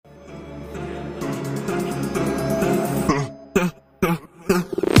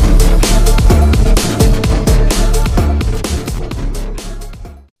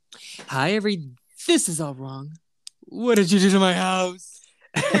This is all wrong. What did you do to my house?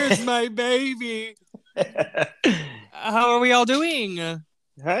 Where's my baby? How are we all doing?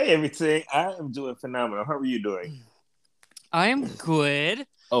 Hi, everything. I am doing phenomenal. How are you doing? I am good.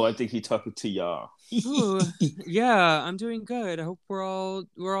 Oh, I think he's talking to y'all. Ooh, yeah, I'm doing good. I hope we're all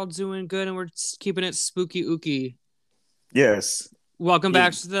doing good and we're keeping it spooky ooky. Yes. Welcome Yeah.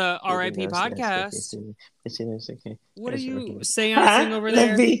 back to the RIP podcast. Okay. What are you saying over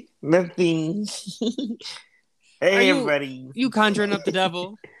there? Nothing. Are Hey, you everybody. conjuring up the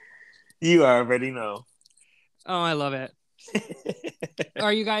devil? You already know. Oh, I love it.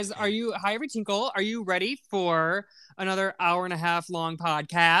 Hi, every tinkle. Are you ready for another hour and a half long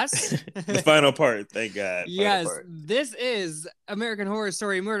podcast? The final part, thank God. Yes, this is American Horror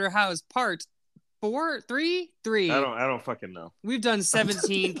Story Murder House part 3. I don't fucking know. We've done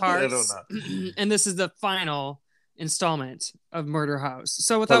 17 parts. I don't know. And this is the final installment of Murder House.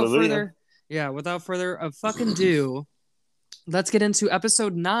 So without further ado, let's get into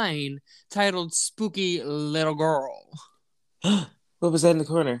episode 9, titled Spooky Little Girl. What was that in the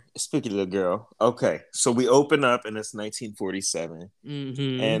corner? Spooky little girl. Okay, so we open up and it's 1947.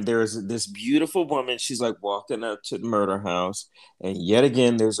 Mm-hmm. And there's this beautiful woman. She's like walking up to the murder house. And yet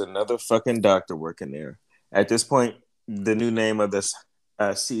again, there's another fucking doctor working there. At this point, the new name of this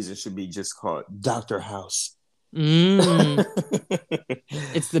season should be just called Doctor House. It's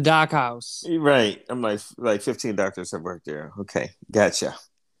the doc house. Right. I'm like 15 doctors have worked there. Okay, gotcha.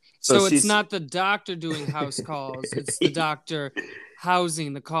 So it's not the doctor doing house calls. It's the doctor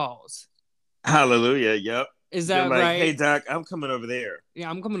housing the calls. Hallelujah. Yep. Is that like, right? Hey, doc, I'm coming over there. Yeah,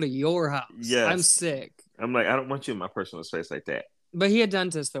 I'm coming to your house. Yes. I'm sick. I'm like, I don't want you in my personal space like that. But he a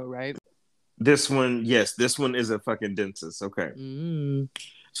dentist though, right? This one, yes. This one is a fucking dentist. Okay.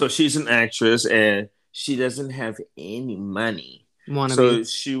 So she's an actress and she doesn't have any money. So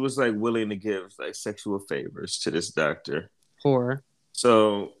she was like willing to give like sexual favors to this doctor. Whore.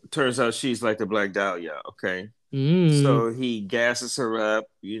 So turns out she's like the Black Dahlia, okay? So he gasses her up,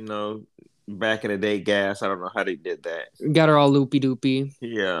 back in the day, gas. I don't know how they did that. Got her all loopy doopy.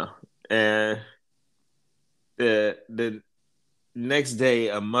 Yeah. And the next day,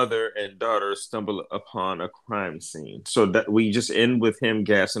 a mother and daughter stumble upon a crime scene. So that we just end with him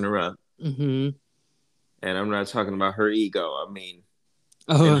gassing her up. Mm-hmm. And I'm not talking about her ego. I mean,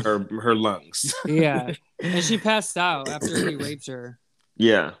 in her lungs. Yeah. And she passed out after he raped her.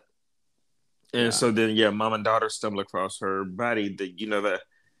 Yeah. And so then, mom and daughter stumble across her body, the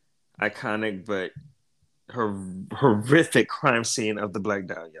iconic but horrific crime scene of the Black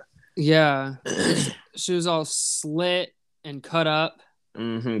Dahlia. Yeah. She was all slit and cut up.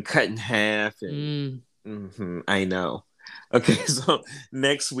 Cut in half. And, I know. Okay, so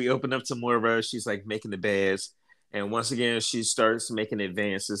next we open up to Moira. She's like making the beds. And once again, she starts making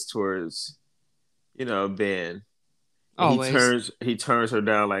advances towards, Ben. He turns her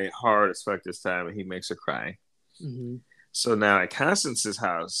down like hard as fuck this time, and he makes her cry. Mm-hmm. So now at Constance's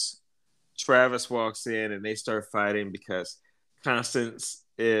house, Travis walks in and they start fighting because Constance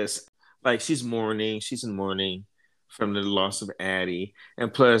is like she's in mourning from the loss of Addie,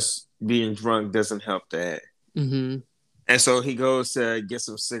 and plus being drunk doesn't help that. Mm-hmm. And so he goes to get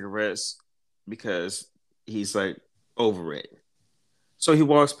some cigarettes because he's like over it. So he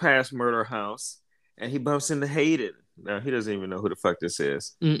walks past Murder House and he bumps into Hayden. Now he doesn't even know who the fuck this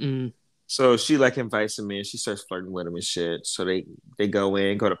is. So she like invites him in. She starts flirting with him and shit. So they go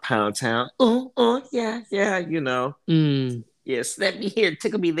to Pound Town. Yeah, Yes, let me here,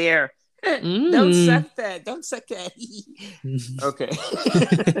 tickle me there. Don't suck that. Okay.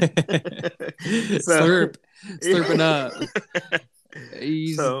 Slurping up.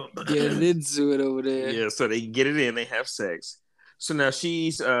 He's getting into it over there. Yeah, so they get it in. They have sex. So now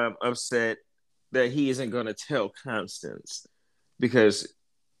she's upset that he isn't going to tell Constance because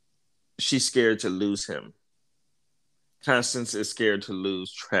she's scared to lose him. Constance is scared to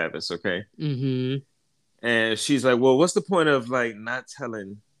lose Travis, okay? Mm-hmm. And she's like, well, what's the point of like not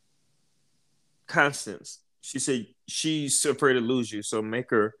telling Constance? She said she's afraid to lose you, so make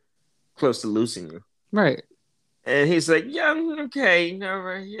her close to losing you. Right. And he's like, yeah, okay. All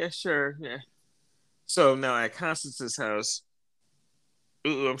right. Yeah, sure. Yeah. So now at Constance's house,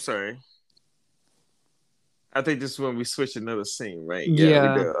 I'm sorry. I think this is when we switch another scene, right?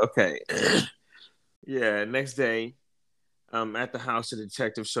 Yeah. We do. Okay. Yeah. Next day, at the house, the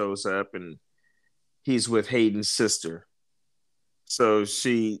detective shows up and he's with Hayden's sister. So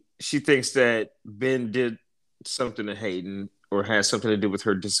she thinks that Ben did something to Hayden or has something to do with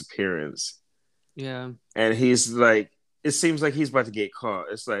her disappearance. Yeah. And he's like, it seems like he's about to get caught.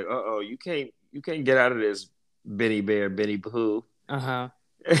 It's like, you can't get out of this, Benny Bear, Benny Boo. Uh-huh.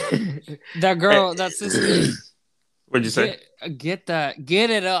 That girl, that sister, What'd you say? get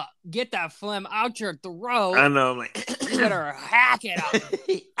it up, get that phlegm out your throat. I know. I'm like, You better hack it up.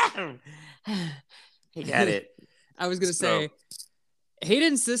 he got it. I was gonna say,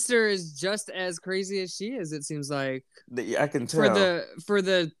 Hayden's sister is just as crazy as she is. It seems like I can tell for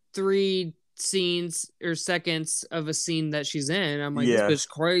the 3 scenes or seconds of a scene that she's in. I'm like, yeah. this bitch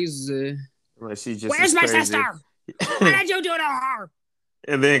crazy. Well, she's just Where's my crazy. sister? What did you do to her?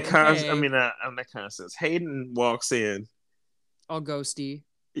 And then, Okay. I'm not Constance. Hayden walks in, all ghosty.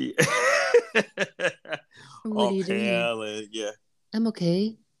 Yeah. What are you pale and yeah. I'm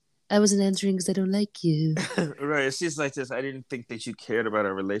okay. I wasn't answering because I don't like you. Right. She's like this. I didn't think that you cared about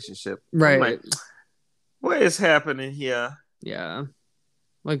our relationship. Right. I'm like, what is happening here? Yeah.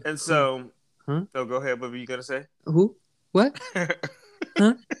 Like, and so, huh? So go ahead. What were you gonna say? Who? What?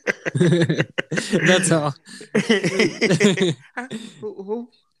 Huh? That's all. Who?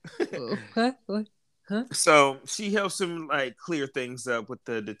 What? Huh? So she helps him like clear things up with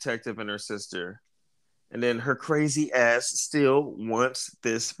the detective and her sister. And then her crazy ass still wants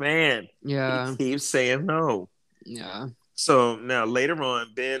this man. Yeah. He keeps saying no. Yeah. So now later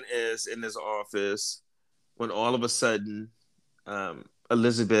on, Ben is in his office when all of a sudden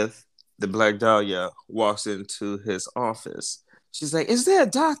Elizabeth, the Black Dahlia, walks into his office. She's like, "Is there a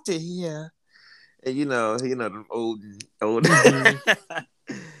doctor here?" And you know, them old.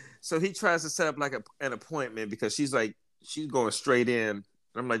 Mm-hmm. So he tries to set up like an appointment because she's going straight in.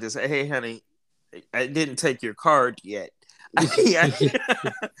 I'm like, "This, hey, honey, I didn't take your card yet.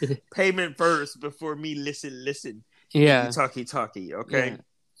 Payment first before me. Listen. Yeah, you talky. Okay." Yeah.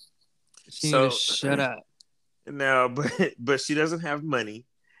 She needs to shut up. Now, but she doesn't have money,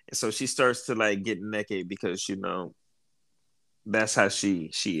 and so she starts to like get naked because that's how she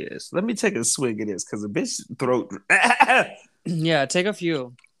is. Let me take a swig of this because the bitch throat. Yeah, take a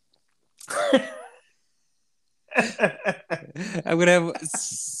few. I would have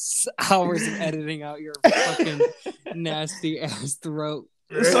hours of editing out your fucking nasty ass throat.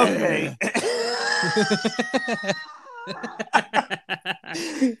 It's okay.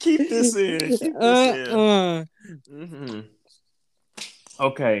 Keep this in. Mm-hmm.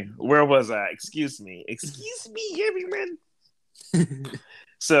 Okay, where was I? Excuse me, everyone.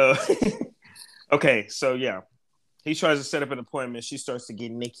 So, okay, so yeah, he tries to set up an appointment. She starts to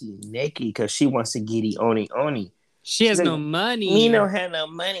get nicky because she wants to get oni. She has no money. Me don't have no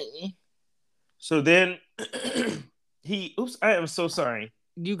money. So then oops, I am so sorry.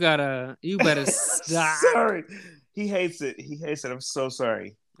 You better stop. Sorry. He hates it. I'm so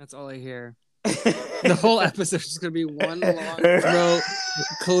sorry. That's all I hear. The whole episode is going to be one long throat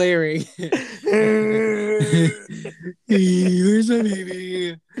clearing. Where's my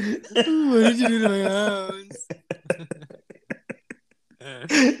baby? What did you do to my house?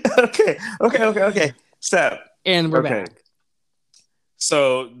 Okay. Stop. And we're back.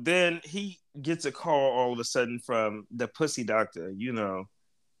 So then he gets a call all of a sudden from the pussy doctor,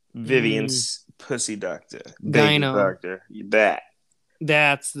 Vivian's pussy doctor, baby doctor.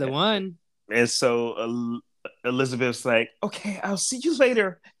 That's the one. And so Elizabeth's like, "Okay, I'll see you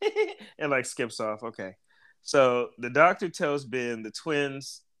later," and like skips off. Okay, so the doctor tells Ben the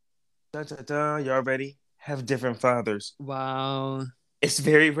twins, y'all ready? Have different fathers. Wow, it's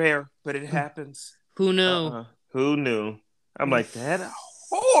very rare, but it happens. Who knew? Who knew? I'm like, that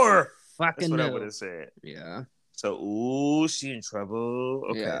whore. Fucking That's what knew. I would have said. Yeah. So, she in trouble.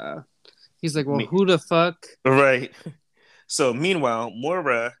 Okay. Yeah. He's like, well, who the fuck? Right. So, meanwhile,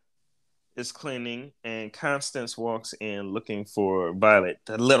 Moira is cleaning, and Constance walks in looking for Violet,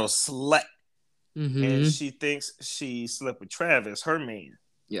 the little slut. Mm-hmm. And she thinks she slept with Travis, her man.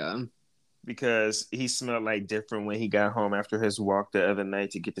 Yeah. Because he smelled like different when he got home after his walk the other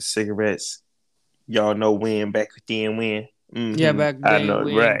night to get the cigarettes. Y'all know back then when? Mm-hmm. Yeah, back then. I know,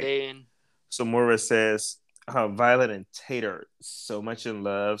 right. Then. So Moira says how Violet and Tate are so much in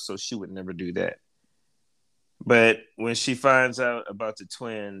love, so she would never do that. But when she finds out about the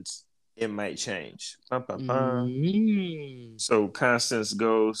twins, it might change. Mm-hmm. So Constance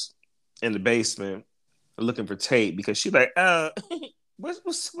goes in the basement looking for Tate because she's like, what's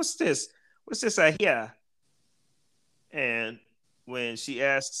this? What's this I hear? And when she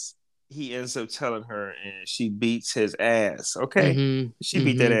asks, he ends up telling her, and she beats his ass. Okay, mm-hmm. She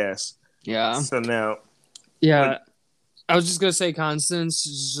beat that ass. Yeah. So now, yeah, I was just gonna say, Constance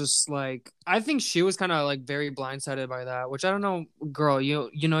is just like, I think she was kind of like very blindsided by that. Which I don't know, girl. You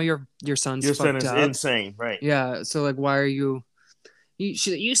know your son's your son fucked is up. Insane, right? Yeah. So like, why are you?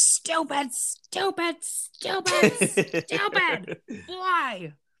 You stupid boy.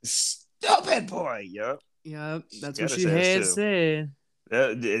 Stupid boy. Yep. That's what she had said.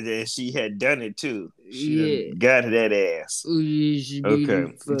 And she had done it too. She done Yeah. got that ass. Ooh, you should beat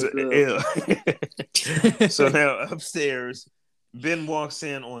Okay. the fuck Ew. So up. now upstairs, Ben walks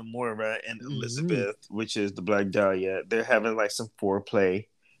in on Moira and Mhm. Elizabeth, which is the Black Dahlia. They're having like some foreplay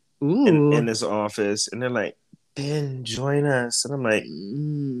in Ooh. this office, and they're like, "Ben, join us." And I'm like,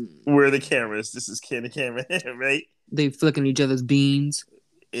 Mm. "Where are the cameras? This is Ken and Cameron, right?" They flicking each other's beans.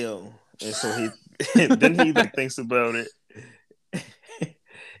 Ew. And so he then he like thinks about it,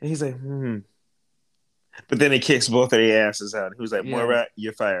 and he's like, "Hmm." But then he kicks both of their asses out. He was like, Yeah. "Moira,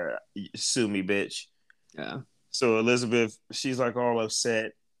 you're fired. Sue me, bitch." Yeah. So Elizabeth, she's like all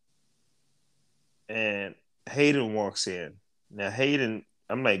upset, and Hayden walks in. Now Hayden,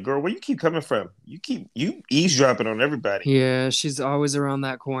 I'm like, girl, where you keep coming from? You eavesdropping on everybody. Yeah, she's always around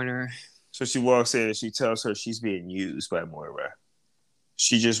that corner. So she walks in and she tells her she's being used by Moira.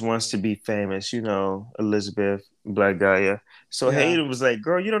 She just wants to be famous, Elizabeth, Black Gaia. So Yeah. Hayden was like,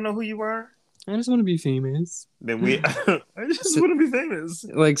 girl, you don't know who you are? I just want to be famous. Then I just So, want to be famous.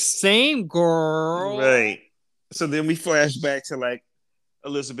 like, same girl. Right. So then we flash back to like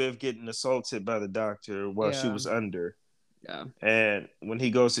Elizabeth getting assaulted by the doctor while she Yeah. was under. Yeah. And when he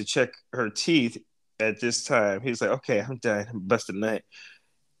goes to check her teeth at this time, he's like, okay, I'm done. I'm busted nut.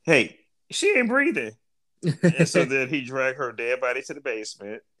 Hey, she ain't breathing. And so then he dragged her dead body to the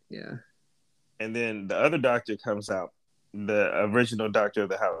basement. Yeah. And then the other doctor comes out, the original doctor of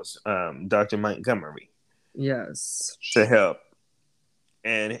the house, Dr. Montgomery, Yes. to help.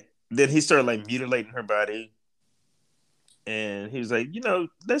 And then he started like mutilating her body. And he was like,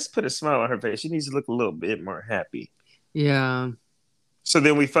 let's put a smile on her face. She needs to look a little bit more happy. Yeah. So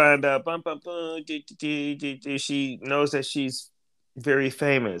then we find out, she knows that she's very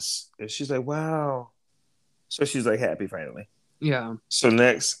famous. And she's like, wow. So she's like happy finally. Yeah. So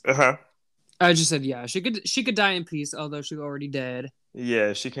next, I just said yeah. She could die in peace, although she's already dead.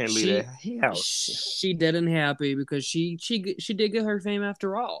 yeah, she can't leave She that house. she dead and happy because she did get her fame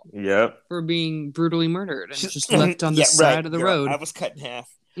after all Yep. for being brutally murdered and She's, just left on the yeah, right, side of the girl. I road. was cut in half.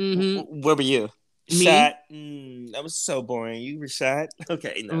 Mm-hmm. Where were you? Me? Shot. That was so boring. You were shot?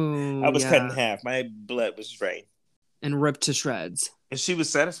 Okay, no. I Oh was cut in yeah. half. My blood was drained. And ripped to shreds. And she was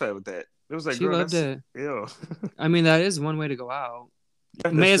satisfied with that. It was like, She girl, loved that's it. ill. I mean, that is one way to go out.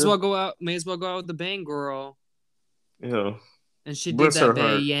 Yeah, May that's as true. well go out. May as well go out with the bang girl. Yeah. And she did Bless that her Bae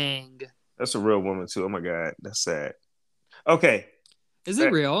heart. Yang. That's a real woman too. Oh my God. That's sad. Okay. Is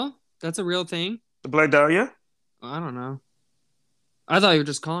it real? That's a real thing? The Black Dahlia? I don't know. I thought you were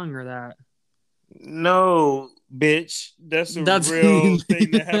just calling her that. No, bitch. That's a That's real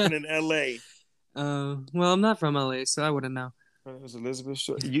thing that happened in LA. well, I'm not from LA, so I wouldn't know. It was Elizabeth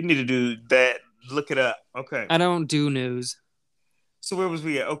Short. You need to do that. Look it up. Okay. I don't do news. So where was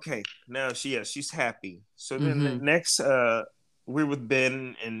we at? Okay. Now she's happy. So then Mm-hmm. next we're with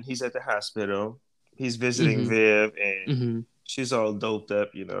Ben and he's at the hospital. He's visiting Mm-hmm. Viv and Mm-hmm. she's all doped up,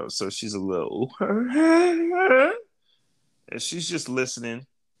 so she's a little and she's just listening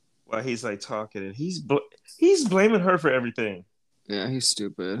while he's like talking and he's blaming her for everything. Yeah, he's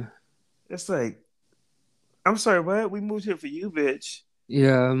stupid. It's like, I'm sorry, what? We moved here for you, bitch.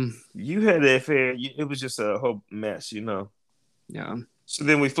 Yeah. You had that affair. It was just a whole mess. Yeah. So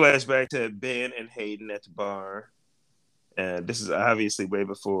then we flash back to Ben and Hayden at the bar. And this is obviously way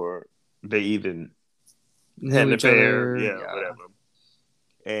before they even had Knew an each affair. other. Yeah, Yeah. whatever.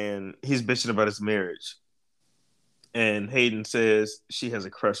 And he's bitching about his marriage. And Hayden says she has a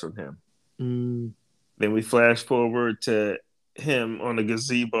crush on him. Mm. Then we flash forward to him on the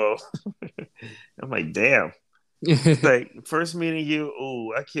gazebo. I'm like, damn. Like, first meeting you,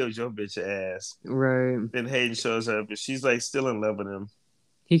 oh, I killed your bitch ass. Right. Then Hayden shows up and she's like still in love with him.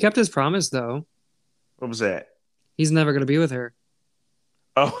 He kept his promise though. What was that? He's never gonna be with her.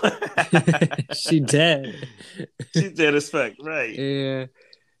 Oh, She dead. she's dead as fuck, right? Yeah.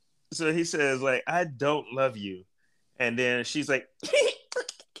 So he says, like, I don't love you. And then she's like,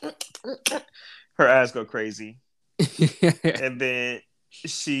 her eyes go crazy. And then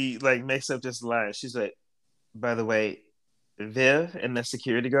she like makes up this line. She's like, by the way, Viv and the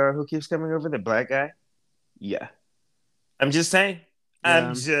security guard who keeps coming over, the black guy. Yeah. I'm just saying. Yeah.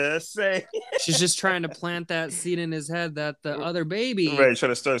 I'm just saying. She's just trying to plant that seed in his head that the other baby, right,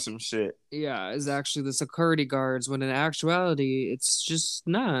 trying to start some shit. yeah, is actually the security guards, when in actuality, it's just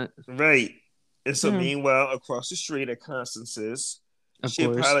not. Right. And so Yeah. meanwhile, across the street at Constance's, Of she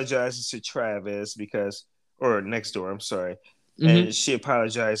course. apologizes to Travis or next door, I'm sorry. Mm-hmm. And she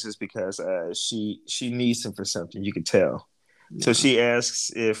apologizes because she needs him for something, you could tell. Yeah. So she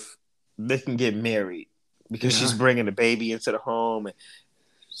asks if they can get married because she's bringing the baby into the home and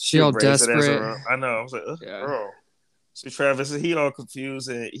She all desperate. I know. I was like, Yeah. girl. So Travis, he all confused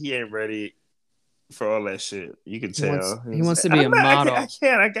and he ain't ready for all that shit. You can tell. He He's wants like, to be a I'm not. I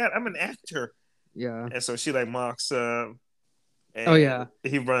can't. I model. can't. I'm an actor. Yeah. And so she like mocks him, Oh and yeah.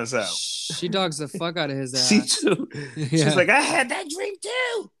 he runs out. She dogs the fuck out of his She ass. too. She's Yeah. like, I had that dream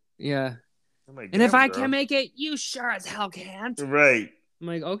too. Yeah. I'm like, And if damn, I can girl. make it, you sure as hell can't. Right. I'm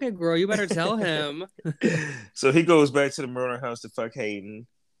like, okay, girl, you better tell him. So he goes back to the murder house to fuck Hayden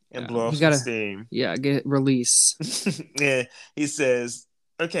and Yeah. blow off He some gotta, steam. yeah, get release. Yeah, he says,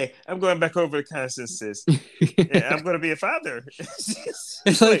 "Okay, I'm going back over to Constance's. Yeah, I'm going to be a father." It's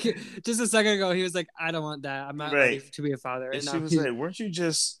She's like like, just a second ago, he was like, I don't want that. I'm not ready right, to be a father. and And she now was he's like, "Weren't you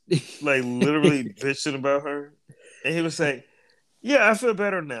just like literally bitching about her?" And he was like, "Yeah, I feel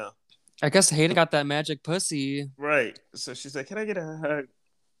better now." I guess Hayden got that magic pussy. Right. So she's like, "Can I get a hug?"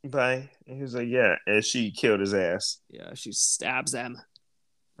 Bye. And he was like, "Yeah," and she killed his ass. Yeah, she stabs him.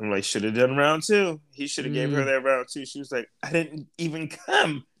 I'm like, should have done round two. He should have gave her Mm, that round two. She was like, I didn't even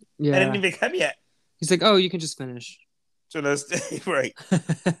come. I didn't yeah. even come yet. He's like, oh, you can just finish. So that's right.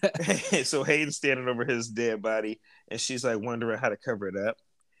 So Hayden's standing over his dead body, and she's like wondering how to cover it up.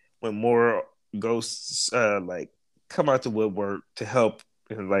 When more ghosts like come out the woodwork to help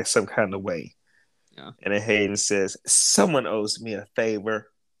in like some kind of way. Yeah. And then Hayden says, "Someone owes me a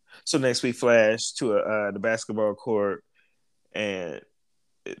favor." So next we flash to the basketball court, and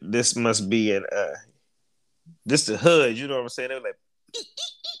this must be an this the hood. You know what I'm saying? They're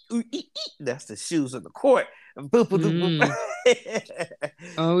like, that's the shoes on the court. Boop, boop, boop. Mm.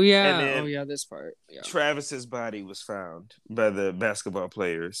 Oh And yeah. Oh then yeah. This part. Yeah. Travis's body was found by the basketball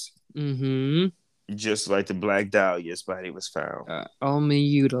players, Mm-hmm. just like the Black Dahlia's body was found. All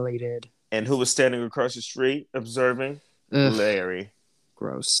mutilated. And who was standing across the street observing? Ugh. Larry.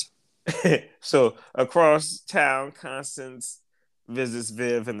 Gross. So across town, Constance visits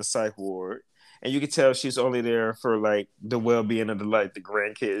Viv in the psych ward. And you can tell she's only there for like the well-being of the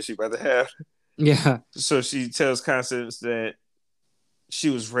grandkids she about to have. Yeah. So she tells Constance that she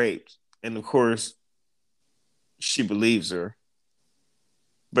was raped, and of course, she believes her,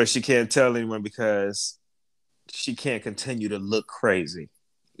 but she can't tell anyone because she can't continue to look crazy,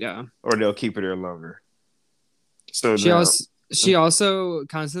 Yeah. or they'll keep her there longer. So She now, also she also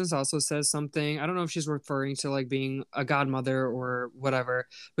Constance also says something. I don't know if she's referring to like being a godmother or whatever,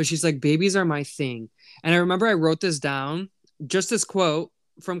 but she's like, babies are my thing. And I remember I wrote this down, just this quote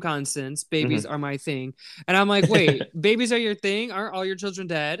from Constance, babies mhm. are my thing. And I'm like, wait, babies are your thing? Aren't all your children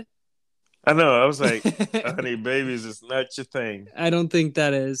dead? I know. I was like, honey, babies is not your thing. I don't think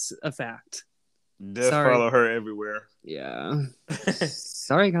that is a fact. Death Sorry. follow her everywhere. Yeah.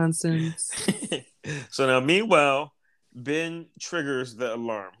 Sorry, Constance. So now, meanwhile, Ben triggers the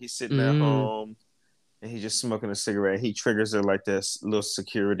alarm. He's sitting at Mm. home and he's just smoking a cigarette. He triggers it like this little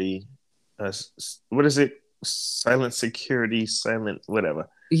security. What is it? Silent security, silent whatever.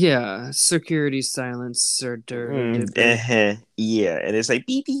 Yeah, security silence or Yeah, and it's like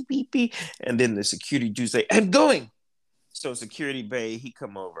beep beep beep beep, and then the security dude's like, "I'm going." So security bay he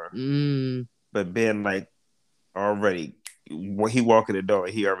come over, Mm. but Ben like already when he walk in the door,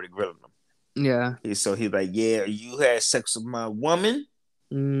 he already grilling him. Yeah. He's like, "Yeah, you had sex with my woman,"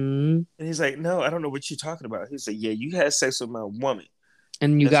 Mm. and he's like, "No, I don't know what you're talking about." He's like, "Yeah, you had sex with my woman."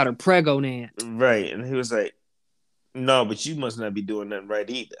 And you That's got her pregnant. right, and he was like, "No, but you must not be doing nothing right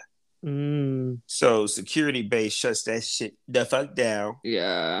either." Mm. So security base shuts that shit the fuck down,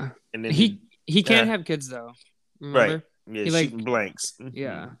 Yeah. and then He can't have kids though. right, Remember? yeah, He like shooting blanks.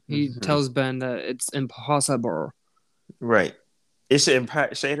 yeah. He Mm-hmm. tells Ben that it's impossible. Right. It's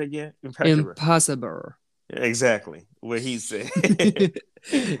impact. Say it again. Impeccable. Impossible. Exactly what he said.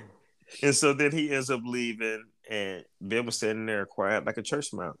 And so then he ends up leaving, and Ben was standing there quiet like a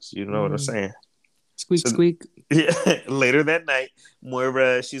church mouse. You know what I'm Mm. saying? Squeak So squeak. yeah, later that night,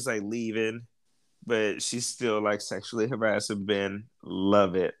 Moira, she's like leaving, but she's still like sexually harassing Ben.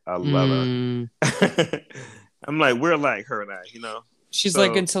 Love it. I love Mm. her. I'm like, we're like her and I, you know. She's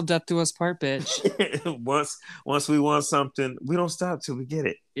like So until death do us part, bitch. once we want something, we don't stop till we get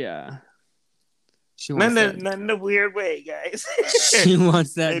it. Yeah. She Not wants that. not in a weird way, guys. She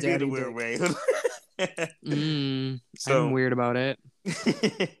wants that Maybe in a daddy weird dick. way. I'm So weird about it.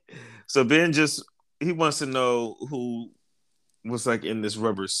 so Ben just he wants to know who was like in this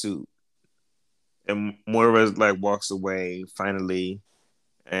rubber suit. And Moira like walks away finally,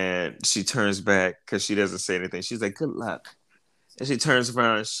 and she turns back because she doesn't say anything. She's like, "Good luck," and she turns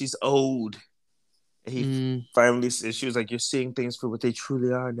around. She's old. And he finally says, "She was like, you're seeing things for what they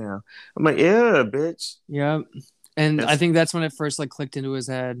truly are now." I'm like, "Yeah, bitch." Yeah. And I That's think that's when it first like clicked into his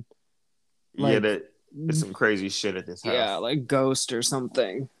head. yeah, Like that It's some crazy shit at this Yeah, house. like ghost or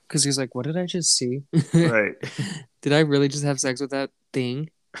something. Because he's like, what did I just see? Right. Did I really just have sex with that thing?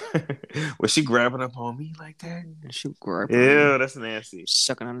 Was she grabbing up on me like that? And she grabbed on Ew, him, that's nasty.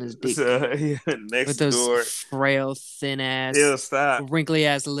 sucking on his dick So yeah, next with those door. frail, thin ass, Ew, stop. wrinkly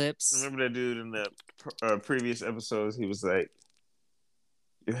ass lips. Remember that dude in the previous episodes? He was like,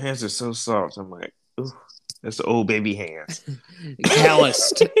 "Your hands are so soft." I'm like, "Ooh, that's the old baby hands."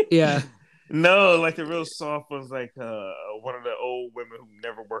 Calloused. Yeah. No, like the real soft ones, like one of the old women who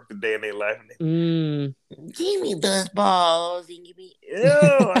never worked a day in their life. Mm. Give me those balls and give me. Ew,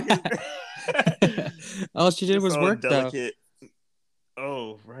 I can... All she did It's was all work, though. delicate.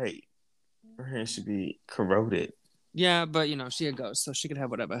 Oh, right. Her hands should be corroded. Yeah, but she a ghost, so she could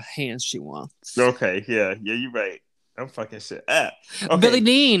have whatever hands she wants. Okay, yeah, you're right. I'm fucking shit up. Billy Okay,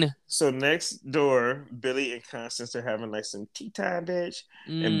 Dean. so next door, Billy and Constance are having like some tea time, bitch,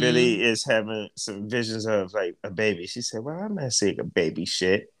 and Mm. Billy is having some visions of like a baby. She said, "Well, I'm not seeing a baby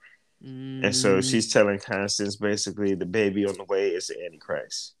shit," and so Mm. she's telling Constance basically the baby on the way is the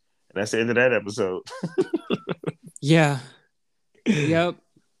Antichrist, and that's the end of that episode. Yeah. Yep.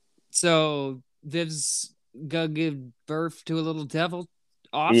 So Viv's gonna give birth to a little devil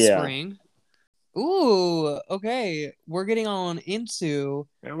Yeah. offspring. Ooh, okay. We're getting on into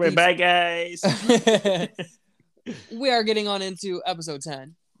Anyway, the bye guys. we are getting on into episode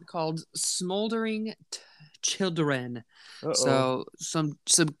 10 called Smoldering Children. Uh oh. So some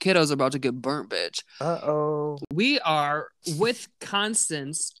kiddos are about to get burnt, bitch. Uh-oh. We are with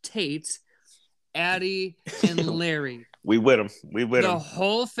Constance, Tate, Addie, and Larry. We with him. We with The him.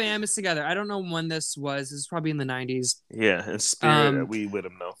 whole fam is together. I don't know when this was. This is probably in the 90s. Yeah, in spirit, we with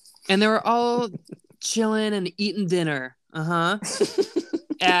him though. And they were all chilling and eating dinner.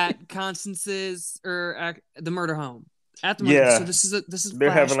 At Constance's or at the murder home. At the murder. So Yeah, this is they're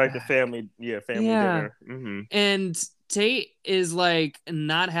having like the flashback. family, family Yeah. dinner. Mm-hmm. And Tate is like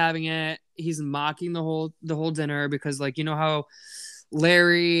not having it. He's mocking the whole dinner because like how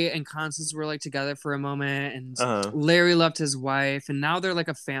Larry and Constance were like together for a moment and Larry left his wife and now they're like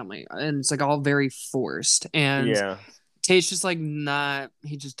a family and it's like all very forced and Yeah. Tate's just like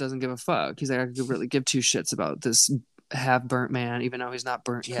he just doesn't give a fuck. He's like, I could really give two shits about this half burnt man, even though he's not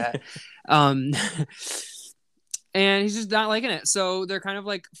burnt yet. And he's just not liking it. So they're kind of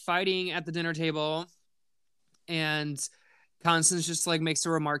like fighting at the dinner table and Constance just like makes a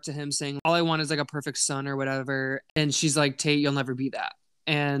remark to him saying, all I want is like a perfect son or whatever. And she's like, Tate, you'll never be that.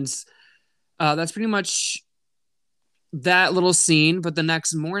 And that's pretty much that little scene. But the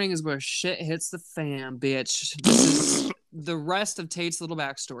next morning is where shit hits the fan, bitch. This is the rest of Tate's little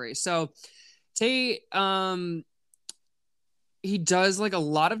backstory. So Tate, he does like a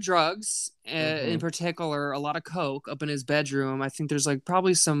lot of drugs, in particular, a lot of coke up in his bedroom. I think there's like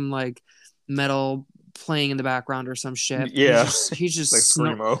probably some like metal playing in the background or some shit. Yeah, he's just like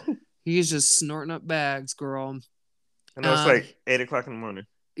screamo. He's just snorting up bags, girl. I know it's like 8:00 in the morning.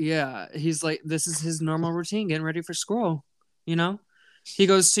 Yeah, he's like, this is his normal routine, getting ready for school. He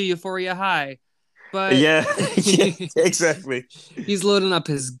goes to Euphoria High, but yeah, exactly. He's loading up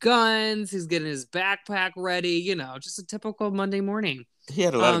his guns. He's getting his backpack ready. Just a typical Monday morning. He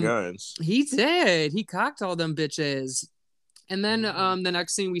had a lot of guns. He did. He cocked all them bitches. And then the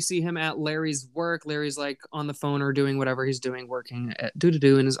next scene we see him at Larry's work. Larry's like on the phone or doing whatever he's doing, working at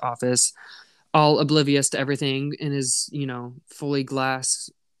doo-doo-doo in his office, all oblivious to everything in his, fully glass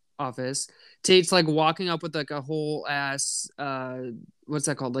office. Tate's like walking up with like a whole ass what's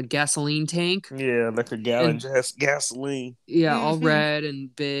that called? Like gasoline tank. Yeah, like a gallon gasoline. Yeah, all red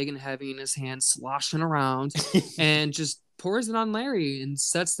and big and heavy in his hand, sloshing around, and just pours it on Larry and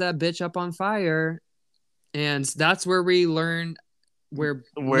sets that bitch up on fire. And that's where we learn where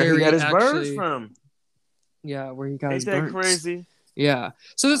Larry he got his actually, burns from. Yeah, where he got Ain't his that burns. Crazy? Yeah.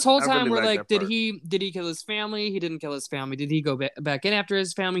 So this whole time really we're like, did part. he kill his family? He didn't kill his family. Did he go back in after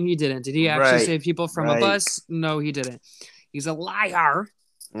his family? He didn't. Did he actually save people from a bus? No, he didn't. He's a liar.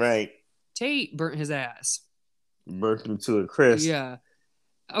 Right. Tate burnt his ass. Burnt him to a crisp. Yeah.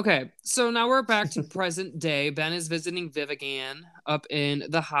 Okay, so now we're back to present day. Ben is visiting Vivian up in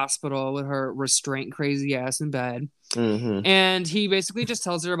the hospital with her restraint crazy ass in bed. And he basically just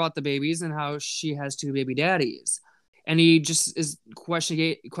tells her about the babies and how she has two baby daddies. And he just is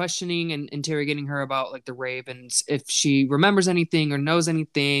questioning and interrogating her about like the rape and if she remembers anything or knows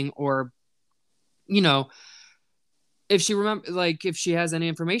anything or, if she has any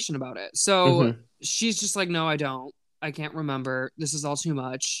information about it. So she's just like, no, I don't. I can't remember. This is all too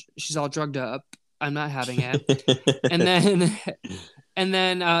much. She's all drugged up. I'm not having it. and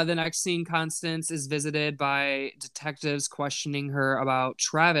then the next scene, Constance is visited by detectives questioning her about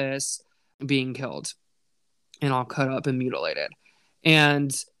Travis. being killed and all cut up and mutilated.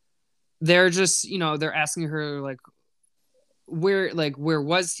 And they're just, they're asking her like, where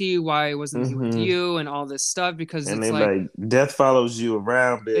was he? Why wasn't he with Mm-hmm. you? And all this stuff, because And it's they like, like, death follows you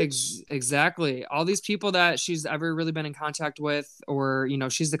around, bitch. exactly, all these people that she's ever really been in contact with, or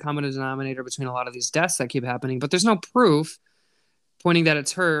she's the common denominator between a lot of these deaths that keep happening, but there's no proof pointing that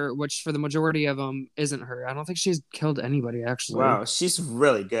it's her, which for the majority of them isn't her. I don't think she's killed anybody, actually. Wow, she's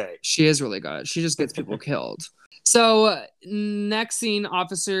really good. She is really good. She just gets people killed. So next scene,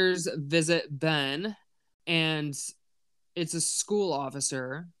 officers visit Ben, and it's a school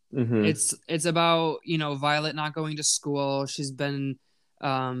officer. Mm-hmm. It's about Violet not going to school. She's been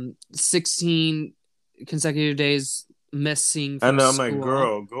 16 consecutive days missing I from know. I'm like, school.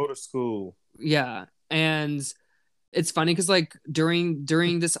 girl, go to school. Yeah, and it's funny because like during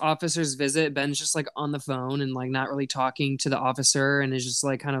this officer's visit, Ben's just like on the phone and like not really talking to the officer, and is just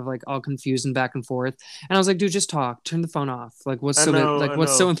like kind of like all confused and back and forth. And I was like, dude, just talk. Turn the phone off. Like what's I so know. like I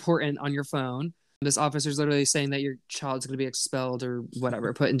what's so know. important on your phone? This officer's literally saying that your child's going to be expelled or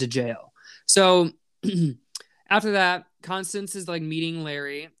whatever, put into jail. So after that, Constance is like meeting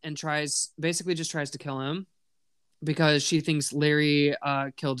Larry and basically just tries to kill him because she thinks Larry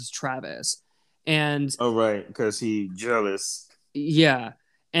killed Travis. And Oh, right, because he jealous. yeah.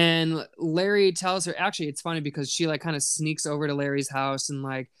 And Larry tells her, actually, it's funny because she like kind of sneaks over to Larry's house and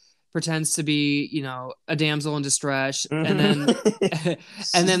like pretends to be, a damsel in distress. And then, Mm-hmm. and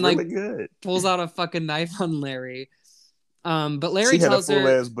She's then like really good. pulls out a fucking knife on Larry. But She Larry had a tells full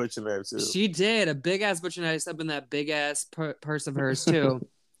her ass butcher knife too. she did a big ass butcher knife up in that big ass purse of hers too.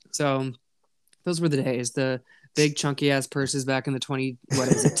 So those were the days. The big chunky ass purses back in the 20, what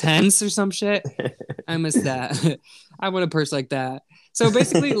is it, tens or some shit. I miss that. I want a purse like that. So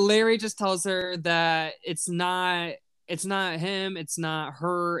basically, Larry just tells her that it's not him, it's not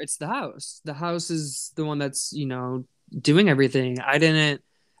her, it's the house. The house is the one that's doing everything. I didn't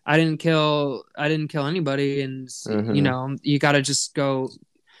kill anybody, and Mm-hmm. you got to just go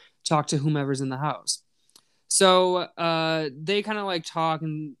talk to whomever's in the house. So they kind of like talk,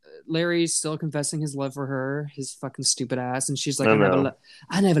 and Larry's still confessing his love for her, his fucking stupid ass, and she's like, I know.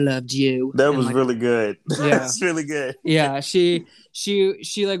 I never loved you," That and was like, really good. yeah, That's really good. yeah, she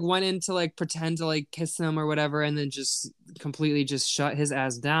like went in to like pretend to like kiss him or whatever, and then just completely just shut his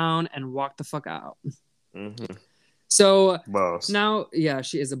ass down and walked the fuck out. Mm-hmm. So Boss. now, yeah,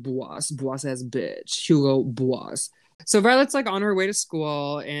 she is a boss ass bitch, Hugo Boss. So Violet's like on her way to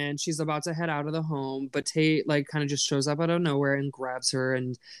school and she's about to head out of the home, but Tate like kind of just shows up out of nowhere and grabs her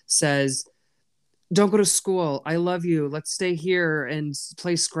and says, "Don't go to school. I love you. Let's stay here and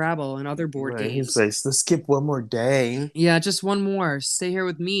play Scrabble and other board Right. He's games. like, let's skip one more day. Yeah, just one more. Stay here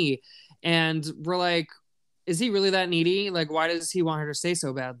with me." And we're like, is he really that needy? Like, why does he want her to stay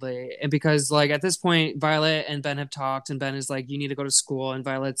so badly? And because, like, at this point, Violet and Ben have talked, and Ben is like, you need to go to school. And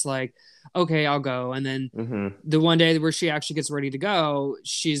Violet's like, okay, I'll go. And then Mm-hmm. the one day where she actually gets ready to go,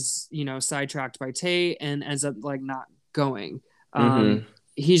 she's, sidetracked by Tate and ends up, like, not going. Mm-hmm.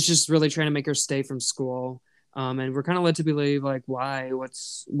 He's just really trying to make her stay from school. And we're kind of led to believe, like, why?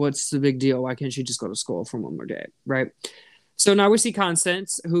 What's the big deal? Why can't she just go to school for one more day? Right. So now we see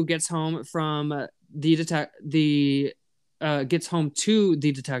Constance, who gets home from gets home to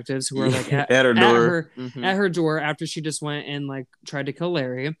the detectives who are like At her at door. her Mm-hmm. at her door after she just went and like tried to kill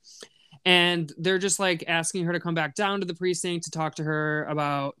Larry. And they're just like asking her to come back down to the precinct to talk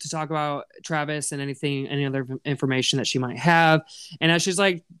about Travis and any other information that she might have. And as she's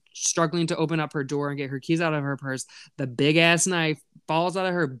like struggling to open up her door and get her keys out of her purse, the big ass knife falls out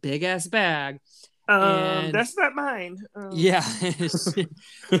of her big ass bag. And That's not mine. yeah.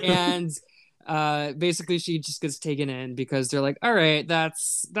 And basically she just gets taken in because they're like, all right,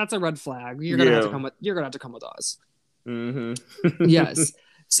 that's a red flag. Yeah. You're gonna have to come with us. Mm-hmm. Yes.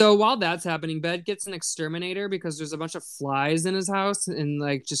 So while that's happening, Ben gets an exterminator because there's a bunch of flies in his house and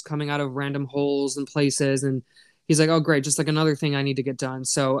like just coming out of random holes and places. And he's like, oh, great. Just like another thing I need to get done.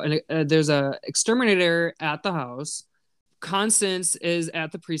 So there's a exterminator at the house. Constance is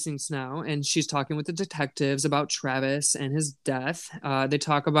at the precincts now, and she's talking with the detectives about Travis and his death. They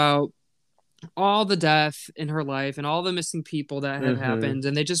talk about all the death in her life and all the missing people that have Mm-hmm. happened,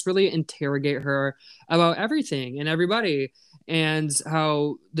 and they just really interrogate her about everything and everybody, and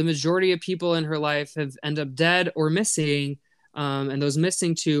how the majority of people in her life have ended up dead or missing. And those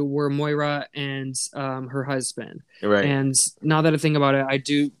missing two were Moira and her husband. Right. And now that I think about it, I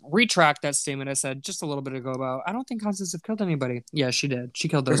do retract that statement I said just a little bit ago about I don't think Constance have killed anybody. Yeah, she did. She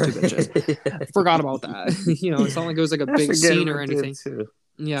killed those two bitches. Forgot about that. It's not like it was like a I big forget scene or about that anything. too.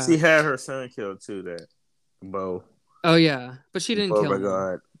 Yeah. She had her son killed too. That Bo. Oh yeah, but she didn't Oh kill my him.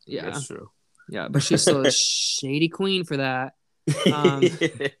 god. Yeah. That's true. Yeah, but she's still a shady queen for that. Um,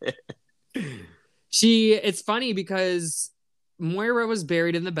 it's funny because Moira was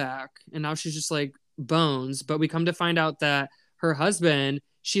buried in the back and now she's just like bones, but we come to find out that her husband,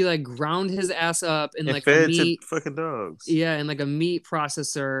 she like ground his ass up in And like a fed to meat, fucking dogs. yeah, in like a meat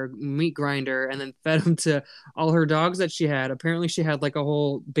processor, meat grinder, and then fed him to all her dogs that she had. Apparently she had like a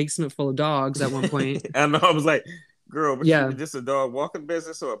whole basement full of dogs at one point. I know. I was like, girl, what Yeah. is this, a dog walking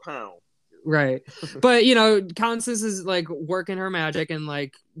business or a pound? Right. But you know, Constance is like working her magic and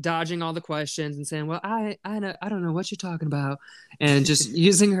like dodging all the questions and saying, "Well, I don't know what you're talking about," and just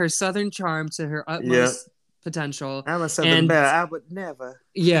using her southern charm to her Yeah. utmost potential. I'm a Southern And Belle. I would never.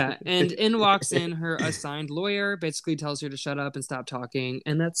 yeah, and in walks in her assigned lawyer, basically tells her to shut up and stop talking,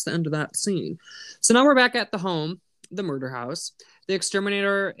 and that's the end of that scene. So now we're back at the home, the murder house. The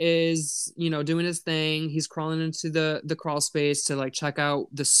exterminator is, you know, doing his thing. He's crawling into the crawl space to like check out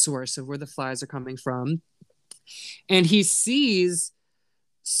the source of where the flies are coming from. And he sees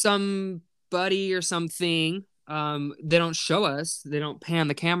somebody or something. They don't show us, they don't pan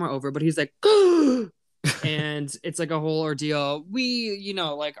the camera over, but he's like, and it's like a whole ordeal. We, you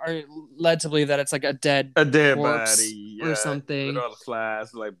know, like are led to believe that it's like a dead Body, corpse or yeah, with something. all the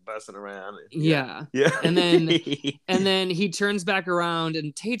flies like busting around. Yeah, Yeah. yeah. And then he turns back around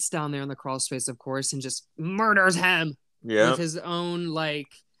and Tate's down there in the crawl space, of course, and just murders him Yeah. with his own like,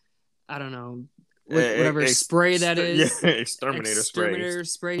 I don't know, whatever spray that is. Yeah, exterminator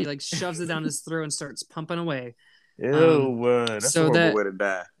spray. He like shoves it down his throat and starts pumping away. Ew, that's a So horrible way to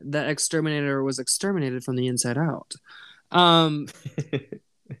die. that exterminator was exterminated from the inside out.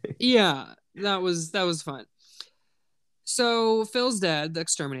 Yeah, that was fun. So Phil's dead, the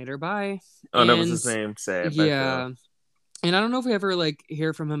exterminator. Bye. Oh, that was And his name. Sad. yeah, and I don't know if we ever like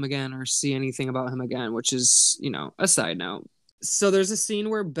hear from him again or see anything about him again, which is, you know, a side note. So there's a scene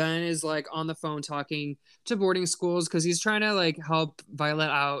where Ben is like on the phone talking to boarding schools because he's trying to like help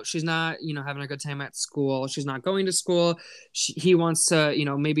Violet out. She's not, you know, having a good time at school. She's not going to school. He wants to, you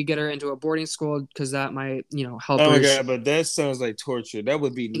know, maybe get her into a boarding school because that might, you know, help Oh her. my god, but that sounds like torture. That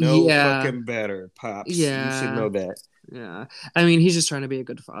would be no fucking better, Pops. Yeah. You should know that. Yeah. I mean, he's just trying to be a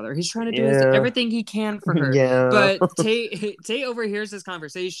good father. He's trying to do everything he can for her. Yeah. But Tate overhears this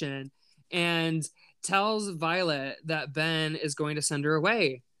conversation and tells Violet that Ben is going to send her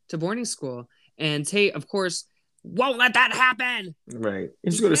away to boarding school. And Tate, of course, won't let that happen. Right.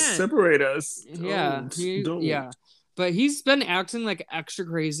 He's going to separate us. Yeah. Don't. Yeah. But he's been acting like extra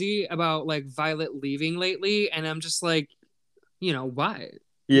crazy about like Violet leaving lately. And I'm just like, you know, why?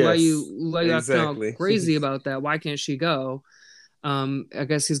 Yes, why you acting all crazy about that? Why can't she go? I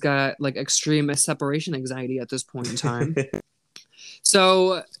guess he's got like extreme separation anxiety at this point in time.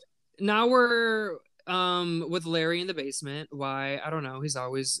 So now we're with Larry in the basement. Why? I don't know. He's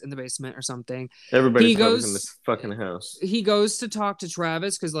always in the basement or something. Everybody's always in this fucking house. He goes to talk to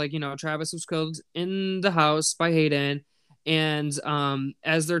Travis because, like, you know, Travis was killed in the house by Hayden. And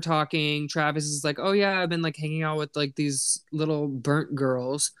as they're talking, Travis is like, "Oh yeah, I've been like hanging out with like these little burnt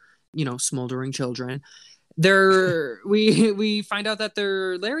girls, you know, smoldering children." We find out that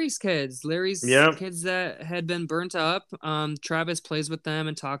they're Larry's kids. Larry's kids that had been burnt up. Travis plays with them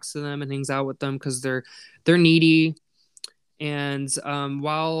and talks to them and hangs out with them because they're needy. And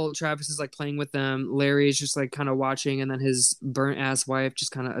while Travis is like playing with them, Larry is just like kind of watching, and then his burnt ass wife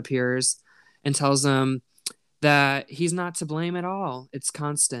just kind of appears and tells him that he's not to blame at all. It's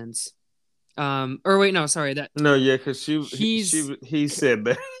Constance. Or wait, no, sorry. Because he said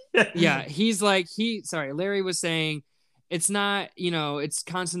that. Yeah, Larry was saying it's not, you know, it's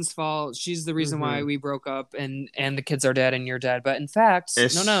Constance's fault. She's the reason why we broke up and the kids are dead and you're dead. But in fact,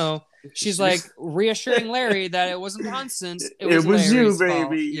 no. She's like reassuring Larry that it wasn't Constance. It was Larry's you,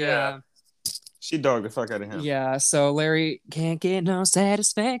 fault. baby. Yeah. She dogged the fuck out of him. Yeah, so Larry can't get no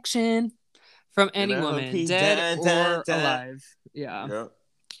satisfaction from any woman, dead or alive. Yeah. Yep.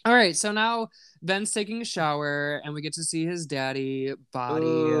 All right, so now Ben's taking a shower, and we get to see his daddy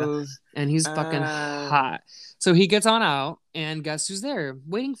body, and he's fucking hot. So he gets on out, and guess who's there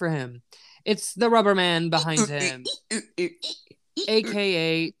waiting for him? It's the rubber man behind him,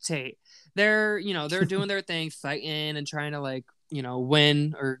 a.k.a. Tate. They're doing their thing, fighting and trying to, like, you know,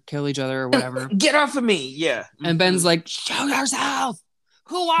 win or kill each other or whatever. Get off of me, yeah. And Ben's like, show yourself!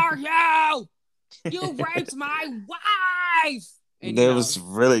 Who are you? You raped my wife! And, that was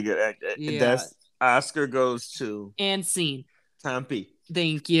really good. That's Oscar goes to and scene. Tom P.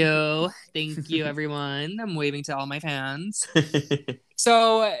 Thank you, everyone. I'm waving to all my fans.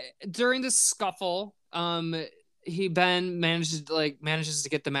 So during this scuffle, Ben manages to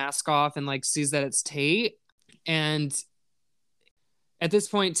get the mask off and like sees that it's Tate, and at this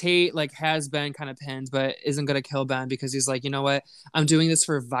point, Tate like has Ben kind of pinned, but isn't gonna kill Ben because he's like, you know what? I'm doing this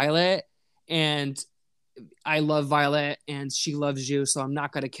for Violet, and I love Violet, and she loves you, so I'm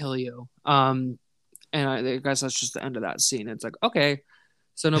not gonna kill you. And I guess that's just the end of that scene. It's like, okay,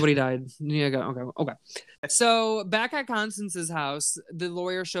 so nobody died. Yeah, okay. So back at Constance's house, the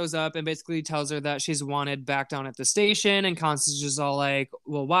lawyer shows up and basically tells her that she's wanted back down at the station. And Constance is all like,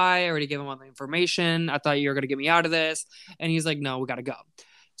 well, why? I already gave him all the information. I thought you were going to get me out of this. And he's like, no, we got to go.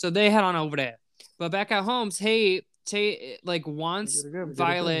 So they head on over there. But back at home, Tate like wants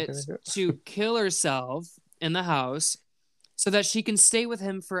Violet to kill herself in the house so that she can stay with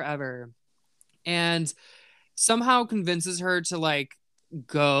him forever. And somehow convinces her to like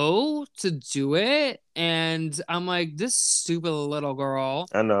go to do it. And I'm like, this stupid little girl.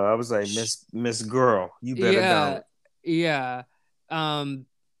 I know. I was like, Miss Girl, you better don't. Yeah. Um,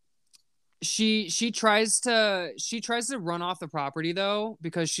 she tries to run off the property though,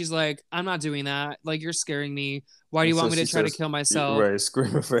 because she's like, I'm not doing that. Like, you're scaring me. Why do you want me to try to kill myself? Right,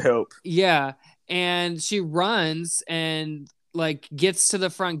 screaming for help. Yeah. And she runs and like gets to the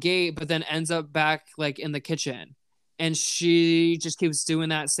front gate, but then ends up back like in the kitchen. And she just keeps doing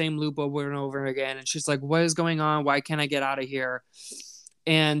that same loop over and over again. And she's like, what is going on? Why can't I get out of here?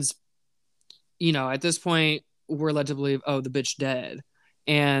 And, you know, at this point, we're led to believe, oh, the bitch dead.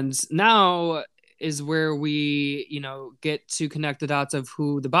 And now is where we, you know, get to connect the dots of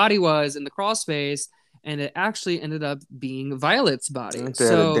who the body was in the crawl space. And it actually ended up being Violet's body. Ain't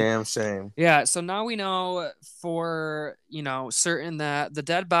that a damn shame? Yeah, so now we know for, you know, certain that the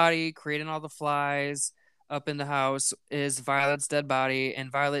dead body creating all the flies up in the house is Violet's dead body.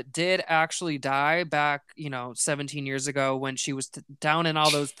 And Violet did actually die back, you know, 17 years ago when she was down in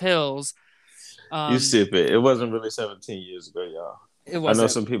all those pills. You stupid. It wasn't really 17 years ago, y'all. It wasn't. I know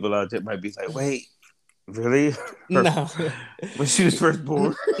some people out there might be like, wait, really? No. When she was first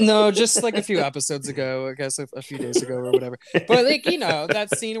born? No, just like a few episodes ago, I guess a few days ago or whatever. But like, you know,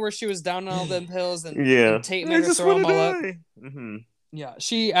 that scene where she was down on all them pills and, and Tate made her throw them all up. Mm-hmm. Yeah,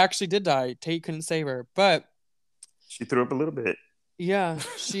 she actually did die. Tate couldn't save her, but she threw up a little bit. Yeah,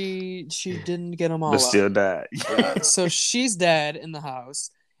 she didn't get them all, but still died. Yeah. So she's dead in the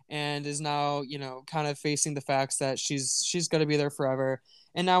house and is now, you know, kind of facing the facts that she's going to be there forever.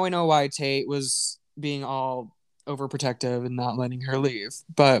 And now we know why Tate was being all overprotective and not letting her leave.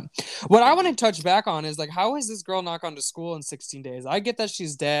 But what I want to touch back on is like, how has this girl not gone to school in 16 days? I get that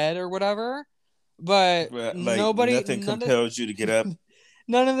she's dead or whatever, but like, nothing compels you to get up.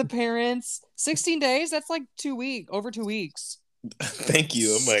 None of the parents. 16 days? That's like over 2 weeks. Thank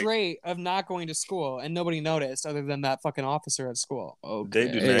you. I'm straight of not going to school, and nobody noticed other than that fucking officer at school. Okay.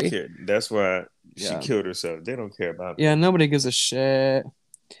 They do not care. That's why she killed herself. They don't care about it. Yeah, nobody gives a shit.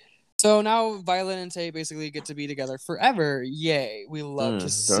 So now Violet and Tate basically get to be together forever. Yay. We love to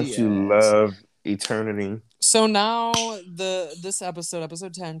see it. Don't you love eternity? So now this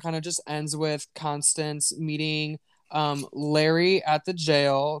episode 10, kind of just ends with Constance meeting Larry at the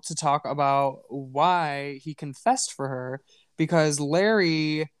jail to talk about why he confessed for her, because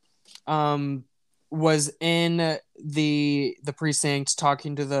Larry was in the precinct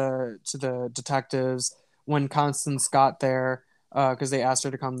talking to the detectives when Constance got there, because they asked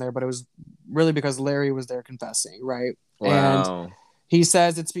her to come there, but it was really because Larry was there confessing, right? Wow. And he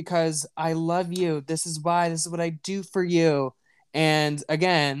says it's because I love you. This is why. This is what I do for you. And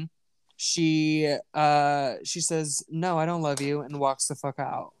again, she says, no, I don't love you, and walks the fuck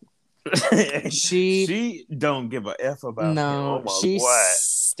out. She don't give a F about him. No, she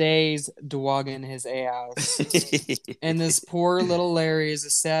stays dogging his ass. And this poor little Larry is a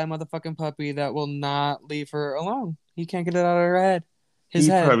sad motherfucking puppy that will not leave her alone. He can't get it out of her head. His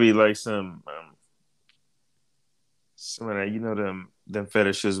head. Probably like some of that, you know, them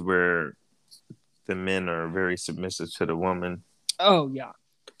fetishes where the men are very submissive to the woman. Oh yeah.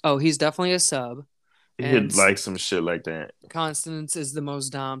 Oh, he's definitely a sub. He'd like some shit like that. Constance is the most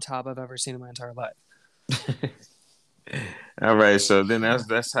dom top I've ever seen in my entire life. All right, so then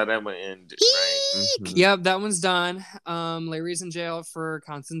that's how that one ended, right? Mm-hmm. Yep, that one's done. Larry's in jail for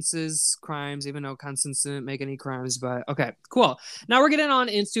Constance's crimes, even though Constance didn't make any crimes. But okay, cool. Now we're getting on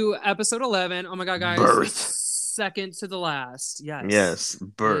into episode 11. Oh my god, guys! Birth. Second to the last. Yes.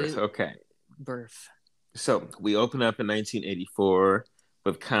 Birth. Okay. Birth. So we open up in 1984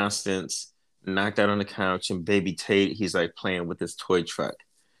 with Constance knocked out on the couch, and baby Tate, he's like playing with his toy truck.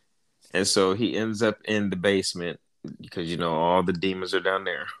 And so he ends up in the basement because, you know, all the demons are down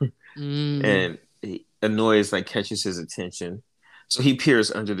there. And a noise like catches his attention. So he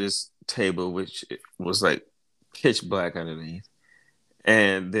peers under this table, which was like pitch black underneath.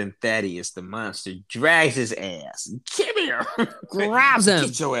 And then Thaddeus, the monster, drags his ass. Come here. Grabs him.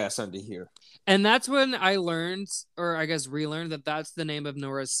 Get your ass under here. And that's when I learned, or I guess relearned, that that's the name of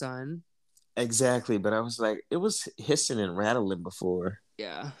Nora's son. Exactly, but I was like, it was hissing and rattling before.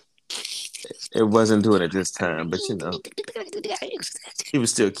 Yeah. It wasn't doing it this time, but he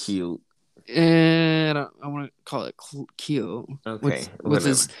was still cute. And I want to call it cute Okay, with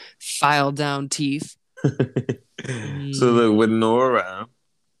his filed down teeth. So look, with Nora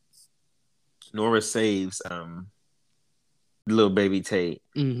saves little baby Tate,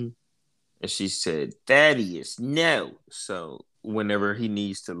 and she said, "Thaddeus, no." So whenever he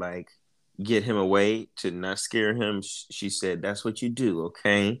needs to like get him away to not scare him, she said, "That's what you do,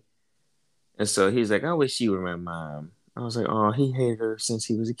 okay?" And so he's like, "I wish you were my mom." I was like, "Oh, he hated her since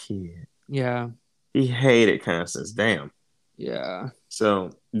he was a kid." Yeah. He hated Constance. Damn. Yeah.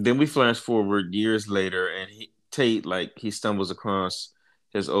 So then we flash forward years later, and Tate, like, he stumbles across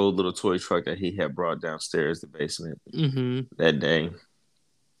his old little toy truck that he had brought downstairs the basement that day.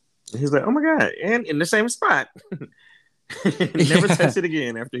 And he's like, "Oh my god!" And in the same spot, never touched it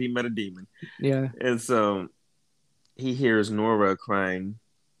again after he met a demon. Yeah. And so he hears Nora crying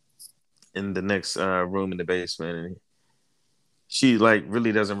in the next room in the basement, and she like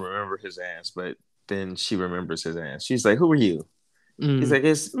really doesn't remember his ass, but then she remembers his ass. She's like, "Who are you?" He's like,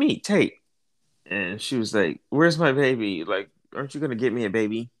 "It's me, Tate." And she was like, "Where's my baby? Like, aren't you gonna get me a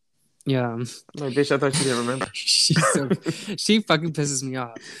baby?" Yeah. I'm like, "Bitch, I thought you didn't remember." She fucking pisses me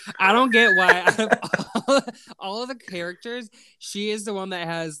off. I don't get why out of all of the characters, she is the one that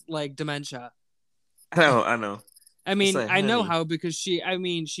has like dementia. I know. I mean, like, I know honey. how because she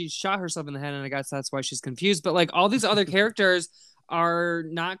shot herself in the head, and I guess that's why she's confused. But like all these other characters are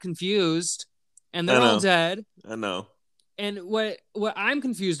not confused, and they're all dead. I know. And what I'm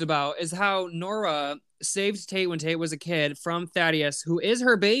confused about is how Nora saved Tate when Tate was a kid from Thaddeus, who is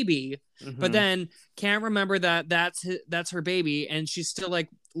her baby, but then can't remember that that's her baby, and she's still like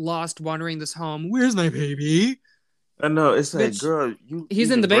lost wandering this home. Where's my baby? I know. It's like, Bitch, girl, he's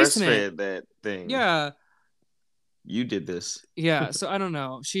you in the just basement. breastfed that thing. Yeah. You did this. Yeah, so I don't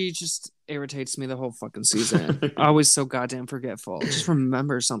know. She just irritates me the whole fucking season. Always so goddamn forgetful. Just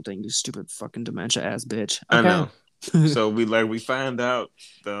remember something, you stupid fucking dementia ass bitch. Okay. I know. So we find out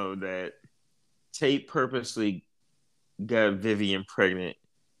though that Tate purposely got Vivian pregnant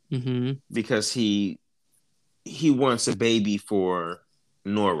because he wants a baby for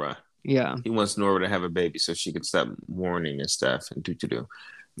Nora. Yeah. He wants Nora to have a baby so she can stop mourning and stuff and do.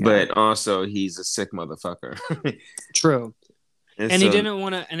 Yeah. But also he's a sick motherfucker. True. And so, he didn't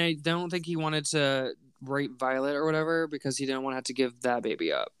want to, and I don't think he wanted to rape Violet or whatever because he didn't want to have to give that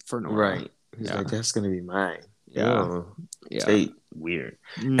baby up for Nora. Right. He's like, that's gonna be mine. Yeah. Oh, yeah. Tate, weird.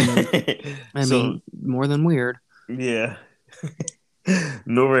 I mean, more than weird. Yeah.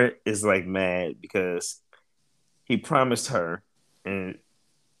 Nora is like mad because he promised her, and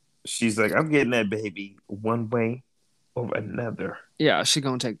she's like, "I'm getting that baby one way or another." Yeah, she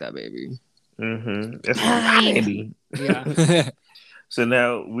gonna take that baby. That's my baby. Yeah. So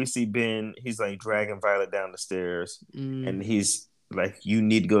now we see Ben. He's like dragging Violet down the stairs, and he's like, "You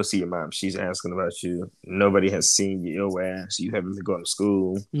need to go see your mom. She's asking about you. Nobody has seen your ass. You haven't been going to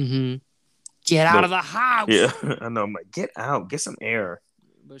school. Get out of the house." Yeah, I know. I'm like, get out, get some air.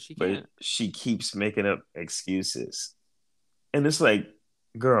 But she can't. But she keeps making up excuses, and it's like,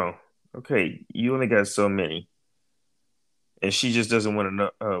 girl, okay, you only got so many, and she just doesn't want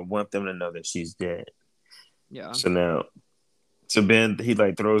to want them to know that she's dead. Yeah. So Ben, he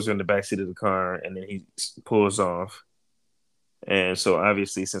like throws her in the backseat of the car, and then he pulls off. And so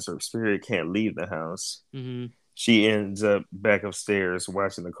obviously, since her spirit can't leave the house, she ends up back upstairs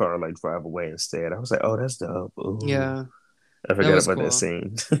watching the car like drive away instead. I was like, "Oh, that's dope." Ooh. Yeah, I forgot about that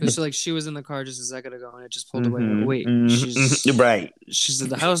scene. She was in the car just a second ago, and it just pulled away. Wait, you're right. She's in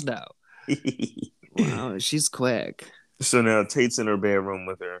the house now. Wow, she's quick. So now Tate's in her bedroom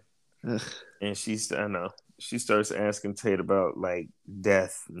with her, and she starts asking Tate about like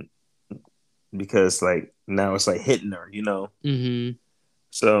death because like now it's like hitting her, you know.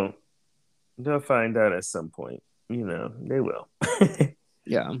 So they'll find out at some point, you know. They will.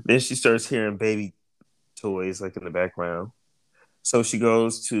 Yeah. Then she starts hearing baby toys like in the background. So she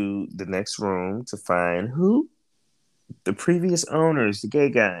goes to the next room to find who? The previous owners, the gay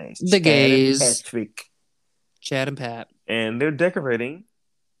guys. The gays. Patrick. Chad and Pat. And they're decorating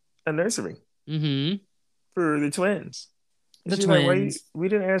a nursery for the twins. The twins. Like, we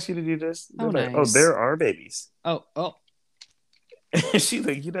didn't ask you to do this. Oh, like, nice. There are babies. Oh. She's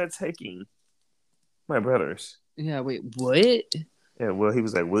like, you're not taking my brothers. Yeah, wait, what? Yeah, well, he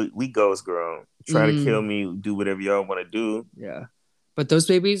was like, we ghost girl. Try to kill me, do whatever y'all want to do. Yeah. But those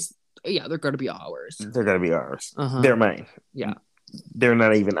babies, yeah, they're gonna be ours. They're gonna be ours. Uh-huh. They're mine. Yeah. They're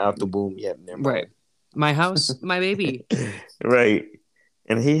not even out the womb yet, and they're Right. mine. My house, my baby. Right.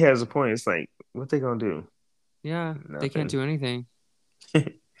 And he has a point. It's like, what they gonna do? Yeah, they can't Nothing. do anything.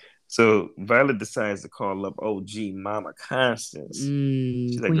 So Violet decides to call up OG Mama Constance.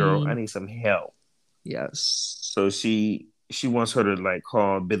 She's like, "Girl, I Queen. need some help." Yes. So she wants her to like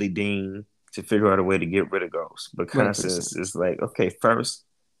call Billy Dean to figure out a way to get rid of Ghost. But Constance 100%. is like, "Okay, first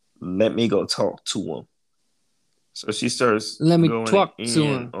let me go talk to him." So she starts Let me going talk to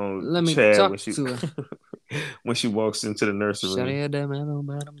in her. on Let me Chad talk to her. when she walks into the nursery, Shawty had them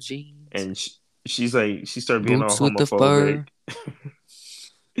Madam jeans. and she's like she started being all Boots with the homophobic. fur.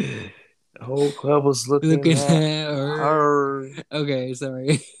 The whole club was looking Looking at at her. her. Okay,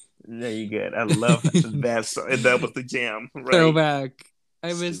 sorry. There you go. I love that song. That was the jam, right? Throwback.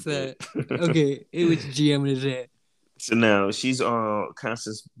 I missed Stupid. that. Okay, it was GM in his head. So now she's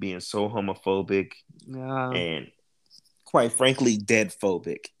Constance being so homophobic Yeah. and quite frankly dead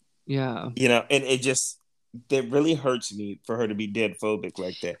phobic. Yeah. You know, and it just that really hurts me for her to be dead phobic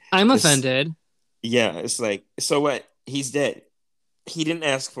like that. I'm It's offended. yeah, it's like so what? He's dead. He didn't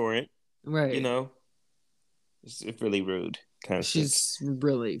ask for it, you Right. know. It's really rude, Constance. She's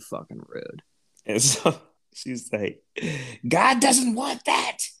really fucking rude. And so she's like, God doesn't want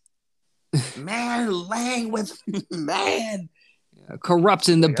that. Man laying with man. Yeah,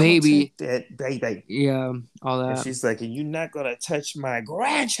 corrupting the Like, I'm gonna baby. take that baby. Yeah, all And that. she's like, and you're not gonna touch my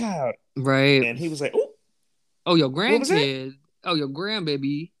grandchild. Right. And he was like, oh, Oh, your what was that? grandkid. Oh, your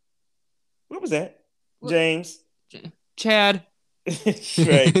grandbaby. What was that? What? James. Chad.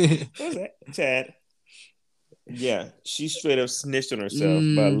 Right. What was that? Chad. Yeah, she straight up snitched on herself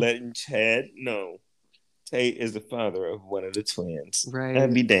by Mm, letting Chad know Tate is the father of one of the twins. I'd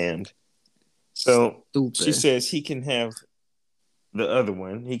right. be damned. So she Stupid. says he can have the other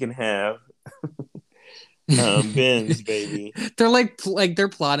one. He can have Ben's baby. They're like they're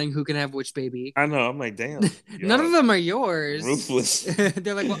plotting who can have which baby. I know. I'm like, damn, None of y'all them are yours. ruthless.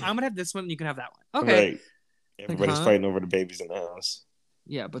 They're like, well, I'm gonna have this one, and you can have that one. Okay. Right. Like, Everybody's huh? fighting over the babies in the house.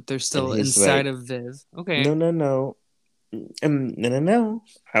 Yeah, but they're And still he's inside like, of Viv. Okay. no, no, no. No, no, no.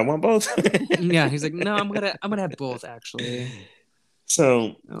 I want both. Yeah, he's like, no, I'm gonna have both actually.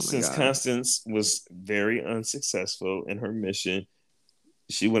 So, Oh my since god. Constance was very unsuccessful in her mission,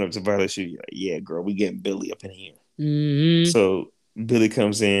 she went up to Violet. She was like, yeah, girl, we getting Billy up in here. Mm-hmm. So Billy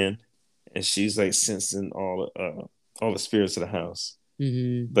comes in, and she's like sensing all the spirits of the house.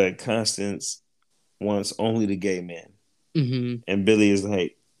 Mm-hmm. But Constance wants only the gay men, Mm-hmm. and Billy is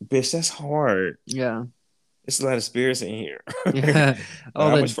like, bitch, that's hard. Yeah. It's a lot of spirits in here. Yeah. Like, All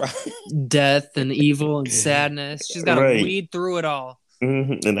how much the fun? death and evil and sadness. She's got to Right. weed through it all.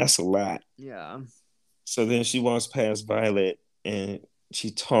 And that's a lot. Yeah. So then she walks past Violet and she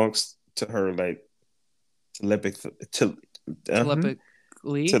talks to her like telepathic, uh-huh, Telepathy.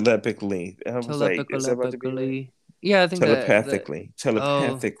 telepathically. I was like, is that about to be right? Telepathy. Yeah, I think that. Telepathically. Oh,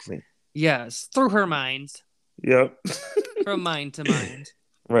 Telepathically. yes, through her mind, Yep. from mind to mind,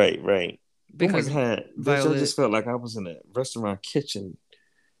 Right, right. Oh my because God. Bitch, I Violet. just felt like I was in a restaurant kitchen.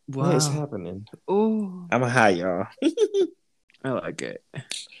 What is Wow. happening? Oh, I'm a high, y'all. I like it.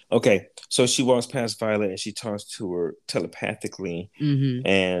 Okay, so she walks past Violet and she talks to her telepathically, Mm-hmm.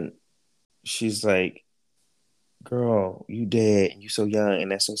 and she's like, "Girl, you dead and you so young,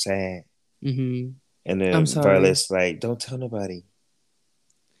 and that's so sad." Mm-hmm. And I'm then sorry. Violet's like, "Don't tell nobody."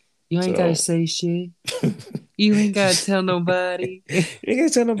 You ain't gotta So say shit. you You ain't gotta tell nobody. ain't gonna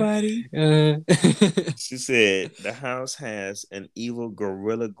tell nobody. uh, She said the house has an evil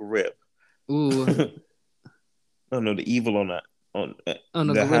gorilla grip. Ooh. Oh no, the evil on On a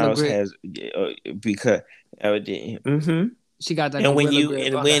the gorilla house grip. has because mm-hmm. She got that And when gorilla you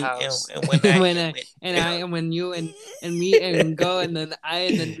grip on the house. and when I And when you and me and go and then I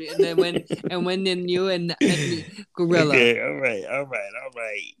and then when then you and me, gorilla. okay, all right.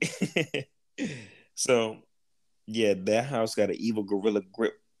 So yeah, that house got an evil gorilla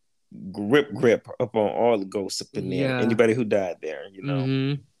grip up on all the ghosts up in there. Yeah. Anybody who died there,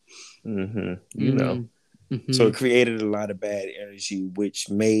 Mm-hmm. you know. Mm-hmm. So Mm-hmm. it created a lot of bad energy, which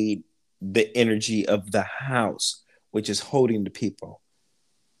made the energy of the house, which is holding the people.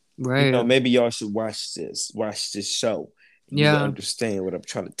 You know, Right. maybe y'all should watch this show. You will Yeah. understand what I'm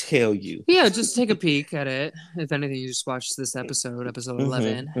trying to tell you. Yeah, just take a peek at it. If anything, you just watch this episode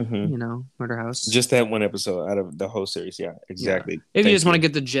 11, hmm Murder House. Just that one episode out of the whole series. Yeah, Yeah. exactly. If you just Thank want to you.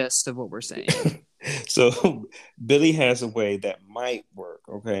 get the gist of what we're saying. So Billy has a way that might work,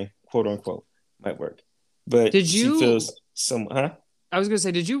 okay? Quote unquote, might work. But Did she you feels some, huh? I was gonna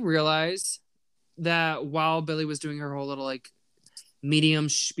say, did you realize that while Billy was doing her whole little like medium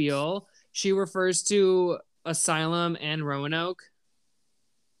spiel. She refers to Asylum and Roanoke.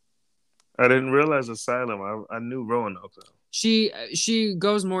 I didn't realize Asylum. I knew Roanoke though. She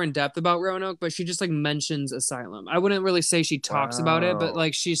goes more in depth about Roanoke, but she just like mentions Asylum. I wouldn't really say she talks about it, but Wow.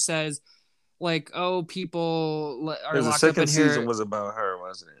 like she says like, oh, people are Because the locked up second in season here. was about her,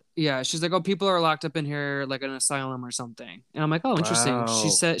 wasn't it? Yeah, she's like, oh, people are locked up in here like an asylum or something. And I'm like, oh, interesting. She Wow.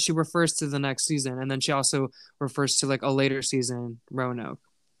 said she refers to the next season, and then she also refers to like a later season, Roanoke.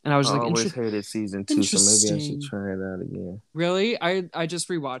 And I was I like, always hated season two, so maybe I should interesting. try it out again. Really? I just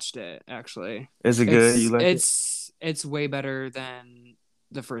rewatched it actually. Is it good? You It's like it? it's it's way better than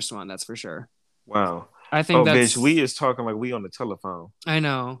the first one, that's for sure. Wow. I think Oh, bitch, we that's is talking like we on the telephone. I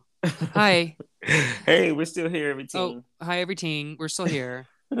know. Hi. Hey, we're still here, Oh, everything. hi everything. We're still here.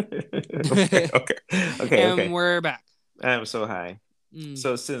 Okay, okay, okay, And okay. we're back. I'm so high. Mm.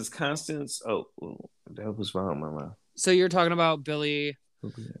 So since Constance, that was wrong, Mama. So you're talking about Billy,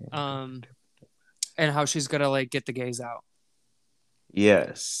 um, and how she's gonna like get the gays out.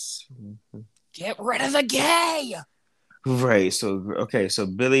 Yes. Get rid of the gay. Right. So okay. So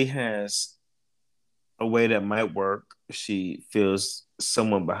Billy has a way that might work. She feels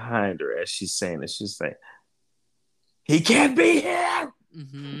someone behind her as she's saying it. She's like, "He can't be here."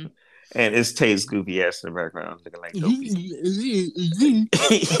 Mm-hmm. And it's Tate's goofy ass in the background looking like Dopey.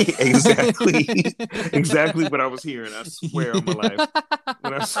 Exactly. Exactly what I was hearing. I swear on my life.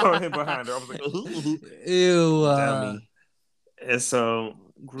 When I saw him behind her, I was like, ooh, Ew, dummy. And so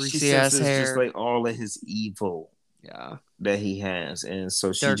she greasy ass senses just hair. like all of his evil Yeah, that he has. And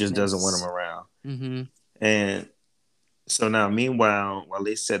so she just doesn't want him darkness. around. Mm-hmm. And so now, meanwhile, while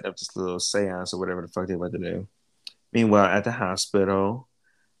they set up this little seance or whatever the fuck they're about to do, meanwhile, at the hospital,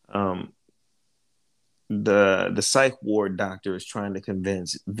 um, the psych ward doctor is trying to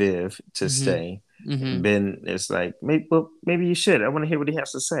convince Viv to Mm-hmm. stay. And Mm-hmm. Ben is like, maybe you should. I want to hear what he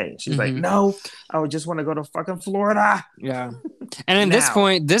has to say. She's like, Mm-hmm. no, I would just want to go to fucking Florida Yeah. And at this now.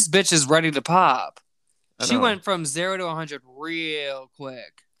 point, this bitch is ready to pop. I She know. went from 0 to 100 real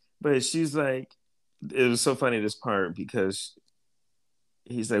quick. But she's like, it was so funny this part because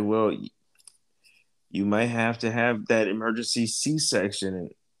he's like, well, you might have to have that emergency C-section. And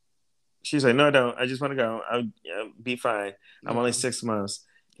she's like, no, I don't. I just want to go. I'll be fine. I'm only Yeah. 6 months.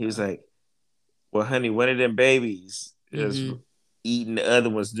 He was Yeah. like, well, honey, one of them babies is Mm-hmm. eating the other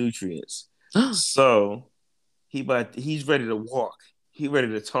one's nutrients. So he's ready to walk. He ready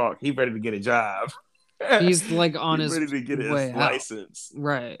to talk. He ready to get a job. He's like on He his ready to get his way out. license.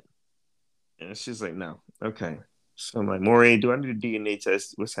 Right. And she's like, no, okay. So I'm like, Maureen, do I need a DNA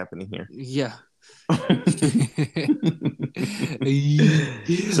test? What's happening here? Yeah.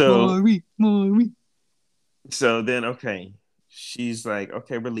 so Maury. so then okay. She's like,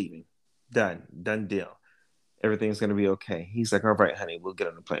 okay, we're leaving. Done deal. Everything's gonna be okay. He's like, all right, honey, we'll get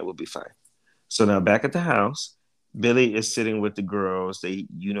on the plane. We'll be fine. So now back at the house, Billy is sitting with the girls. They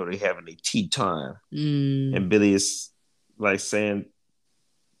having a tea time. Mm. And Billy is like saying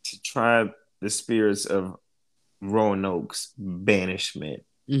to try the spirits of Roanoke's banishment,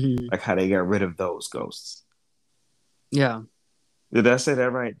 Mm-hmm. like how they got rid of those ghosts. Yeah. Did I say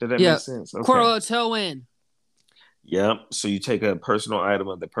that right? Did that Yeah. make sense? Okay. Corlatoin. Yep. So you take a personal item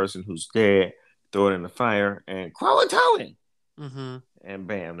of the person who's dead, throw it in the fire, and Croatoan. Mm-hmm. And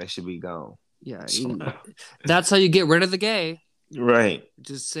bam, they should be gone. Yeah. So, That's how you get rid of the gay. right.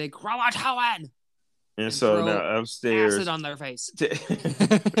 Just say Corlatoin And and so throw now acid upstairs, on their face.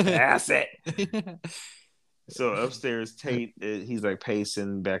 pass it. So upstairs, Tate, he's like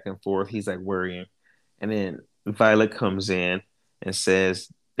pacing back and forth. He's like worrying. And then Violet comes in and says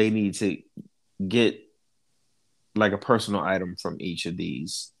they need to get like a personal item from each of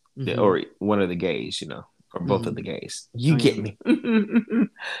these, Mm-hmm. or one of the gays, or both of Mm-hmm. the gays. You Oh, get yeah. me.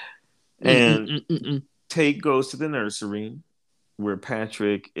 And Mm-mm-mm-mm-mm. Tate goes to the nursery where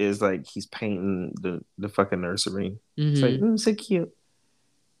Patrick is like, he's painting the fucking nursery. It's like, Mm-hmm. so cute.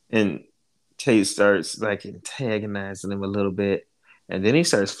 And Tate starts like antagonizing him a little bit. And then he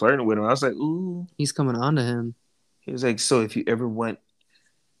starts flirting with him. I was like, ooh. He's coming on to him. He was like, so if you ever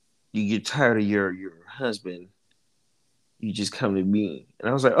you get tired of your husband, you just come to me. And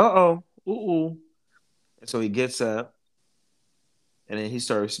I was like, uh-oh, ooh. And so he gets up and then he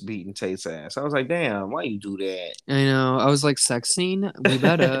starts beating Tate's ass. I was like, damn, why you do I know. I was like, sex scene? We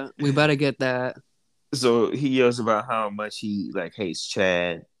better get that. So he yells about how much he like hates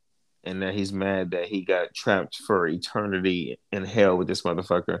Chad and that he's mad that he got trapped for eternity in hell with this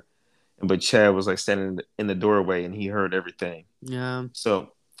motherfucker. But Chad was like standing in the doorway and he heard everything. Yeah.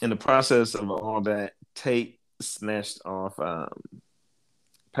 So in the process of all that, Tate snatched off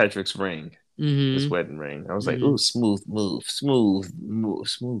Patrick's ring. This Mm-hmm. wedding ring. I was like, Mm-hmm. ooh, smooth move, smooth move,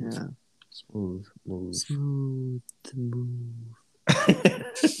 smooth, Yeah. smooth move. Smooth move.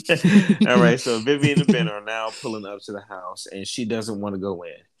 All right, so Vivian and Ben are now pulling up to the house, and she doesn't want to go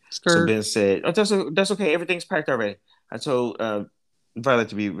in. So Skirt. Ben said, "Oh, that's okay. Everything's packed already." I told Violet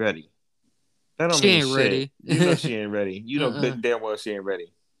to be ready. That don't She mean ain't shit. ready. You know she ain't ready. You know Uh-uh. damn well she ain't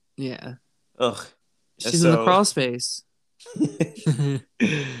ready. Yeah. Ugh. And She's in the so, crawl space.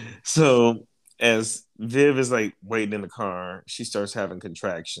 so as Viv is like waiting in the car, she starts having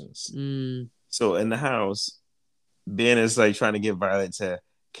contractions. Mm. So in the house, Ben is like trying to get Violet to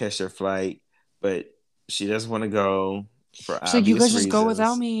catch their flight, but she doesn't want to go for She's like, you obvious guys just go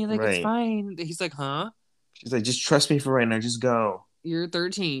without reasons. me. Like, it's Right. fine. He's like, huh? She's like, just trust me for right now. Just go. You're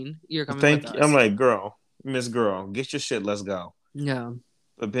 13. You're coming with Thank you. I'm us. like, girl, Miss Girl, get your shit. Let's go. Yeah.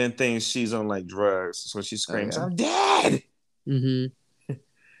 But Ben thinks she's on like drugs, so she Oh, screams, yeah. "I'm dead!" Mm-hmm.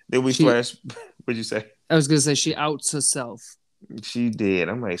 Then we She, flash. What'd you say? I was gonna say she outs herself. She did.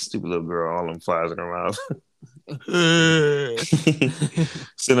 I'm like, stupid little girl, all them flies in her mouth.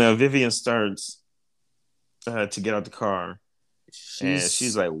 So now Vivian starts to get out the car, and she's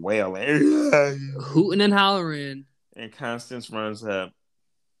She's like wailing. hooting and hollering. And Constance runs up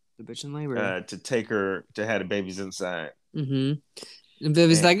The bitch in labor. to take her to have the babies inside. Mm-hmm. And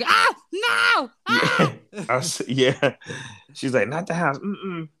Viv And like, ah, no, yeah, ah. yeah. She's like, not the house.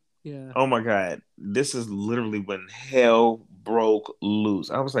 Mm-mm. Yeah. Oh my god, this is literally when hell broke loose.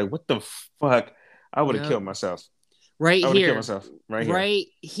 I was like, what the fuck? I would have Yep. killed myself. Right I would have killed here. myself right here. Right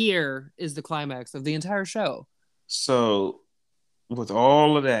here is the climax of the entire show. So with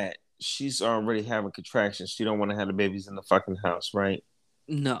all of that, she's already having contractions. She don't want to have the babies in the fucking house, right?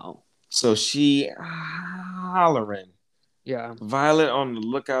 No. So she hollering. Yeah. Violet on the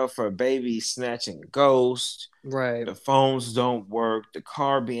lookout for a baby snatching ghost. Right. The phones don't work. The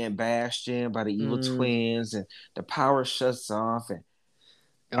car being bashed in by the evil Mm. twins, and the power shuts off. And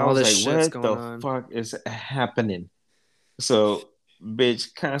I All was this like, shit's "What going the on. fuck is happening?" So,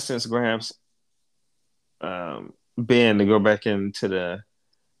 bitch, Constance grabs Ben to go back into the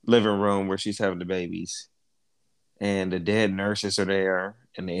living room where she's having the babies, and the dead nurses are there,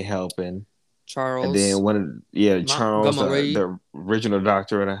 and they helping. And then Charles Charles, Montgomery. the original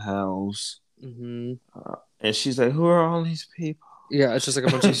doctor of the house, Mm-hmm. and she's like, "Who are all these people?" Yeah, it's just like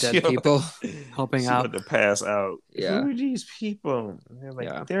a bunch of she, dead people helping she out. about to pass out. Yeah. Who are these people? And they're like,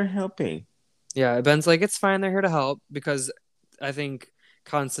 Yeah. they're helping. Yeah. Ben's like, it's fine. They're here to help because I think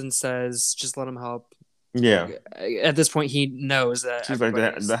Constance says, just let them help. Yeah. Like, at this point, he knows that She's like,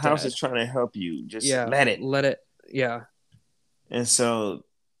 everybody's the house is dead. trying to help you. Just Yeah. let it. Let it. Yeah. And so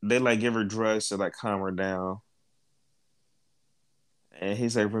they like give her drugs to like calm her down. And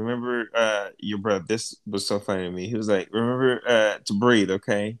he's like, remember your brother. This was so funny to me. He was like, remember to breathe,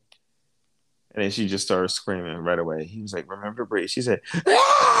 okay? And then she just started screaming right away. He was like, remember to breathe. She said,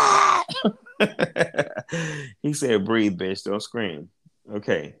 ah! He said, breathe, bitch, don't scream.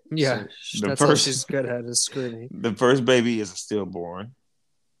 Okay. Yeah. So the That's all first she's good at is screaming. the first baby is a stillborn,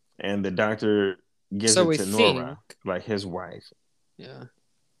 and the doctor gives So it we to Nora, think. like his wife, Yeah.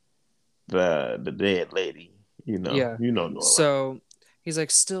 the dead lady. Yeah. You know Nora. So he's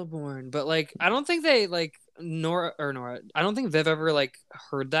like stillborn, but like I don't think they like Nora. I don't think Viv ever like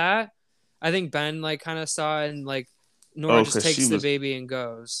heard that. I think Ben like kind of saw it and like Nora Oh, just because she takes the was, baby and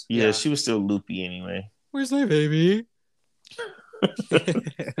goes. yeah, Yeah. she was still loopy anyway. Where's my baby?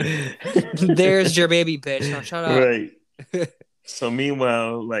 There's your baby, bitch. Now shut up. Right. So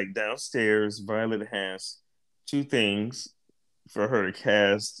meanwhile, like downstairs, Violet has two things for her to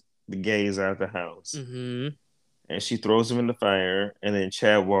cast the gays out of the house. Mm-hmm. And she throws them in the fire, and then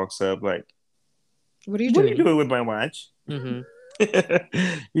Chad walks up like, What are you what are you doing? doing with my watch? Mm-hmm.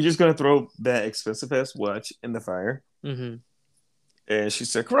 You're just gonna throw that expensive ass watch in the fire. Mm-hmm. And she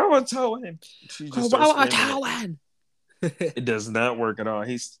said, Krawatoan. She just starts screaming it. It does not work at all.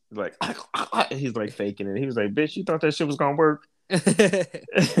 He's like, he's like faking it. He was like, bitch, you thought that shit was gonna work? He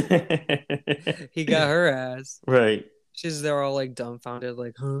got her ass. Right. She's there all like dumbfounded,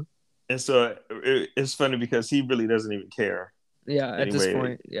 like, huh? And so it's funny because he really doesn't even care Yeah, at this anyway,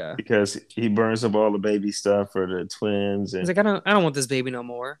 point, yeah. because he burns up all the baby stuff for the twins, He's and like, I don't want this baby no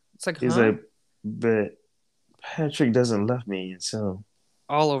more. It's like, he's huh? like, but Patrick doesn't love me, and so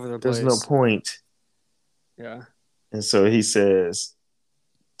All over the there's no place. point. Yeah. And so he says,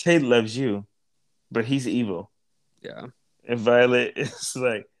 Kate loves you, but he's evil. Yeah. And Violet is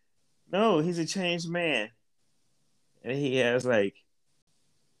like, no, he's a changed man. And he has like,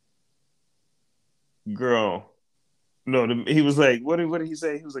 girl. No, he was like, what did he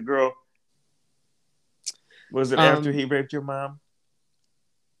say? He was like, girl, was it after Um, he raped your mom?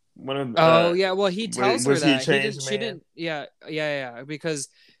 One of Oh yeah, well he tells her was he a that he changed didn't. She man? didn't. Yeah, yeah. Because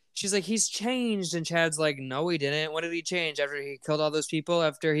she's like, he's changed, and Chad's like, no, he didn't. What did he change after he killed all those people?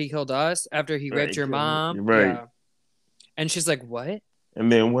 After he killed us? After he raped Right, your mom? right. Yeah. And she's like, what? And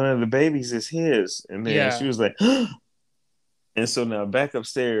then one of the babies is his. And then she Yeah. was like, and so now back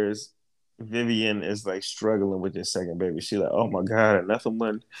upstairs, Vivian is like struggling with this second baby. She's like, oh my God, another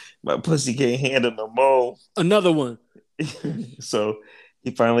one. My pussy can't handle no more. Another one. So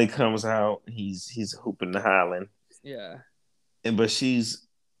he finally comes out. He's hooping and hollering. Yeah. And but she's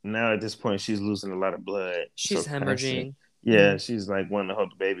now at this point she's losing a lot of blood. So She's Constance, hemorrhaging. yeah, Mm. she's like wanting to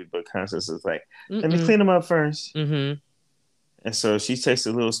hold the baby, but Constance is like, let me Mm-mm. clean him up first. Mm-hmm. And so she takes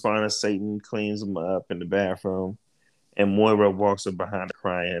a little spawn of Satan, cleans him up in the bathroom, and Moira walks up behind her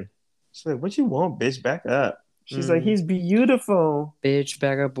crying. She's like, what you want, bitch? Back up. She's like, Mm. he's beautiful. Bitch,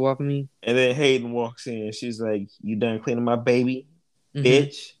 back up off me. And then Hayden walks in. She's like, you done cleaning my baby, Mm-hmm.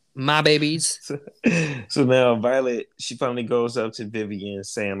 bitch? My babies. So, so now Violet, she finally goes up to Vivian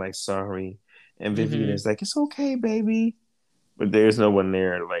saying like sorry. And Vivian Mm-hmm. is like, it's okay, baby. But there's no one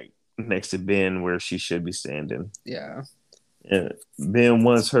there like next to Ben where she should be standing. Yeah. And Ben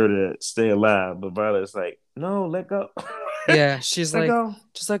wants her to stay alive, but Violet's like, no, let go. Yeah. She's Let like, go.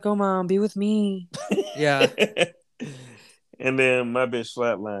 just like, go, mom, be with me. Yeah. And then my bitch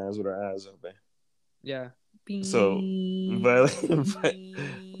flatlines with her eyes open. Yeah. So Violet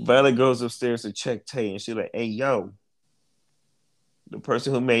Violet goes upstairs to check Tay and she's like, hey yo, the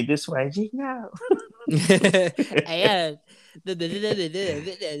person who made this way, you know. Yeah.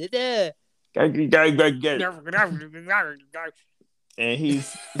 And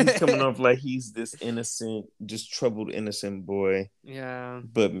he's coming off like he's this innocent, just troubled innocent boy, Yeah.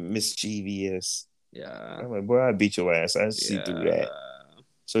 but mischievous. Yeah. I'm like, boy, I beat your ass. I see through Yeah. that.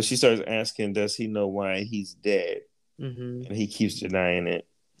 So she starts asking, does he know why he's dead? Mm-hmm. And he keeps denying it.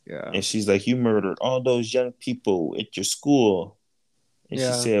 Yeah. And she's like, you murdered all those young people at your school. And she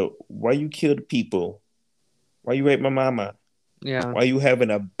Yeah. said, why you killed people? Why you raped my mama? Yeah. Why you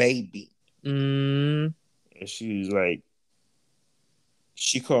having a baby? Mm. And she's like,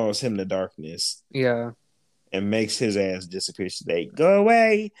 she calls him the darkness Yeah. and makes his ass disappear. She's like, go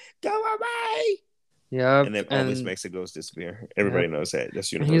away, go away. And Yep. then always And makes the ghost disappear. Everybody yep. knows that.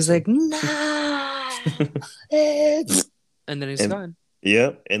 That's And he's universal. like, no. And then he's And gone.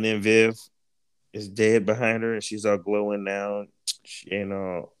 yep. And then Viv is dead behind her and she's all glowing now. She ain't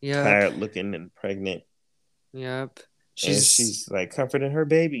all Yep. tired looking and pregnant. Yep. And she's like comforting her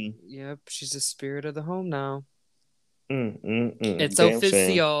baby. Yep. She's the spirit of the home now. It's Damn shame.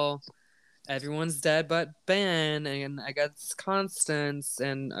 official. Everyone's dead but Ben, and I guess Constance,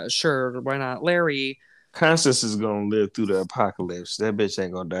 and sure, why not Larry? Constance is gonna live through the apocalypse. That bitch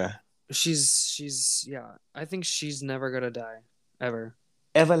ain't gonna die. Yeah. I think she's never gonna die ever.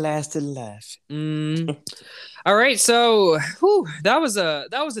 Everlasting life. All right, so that was a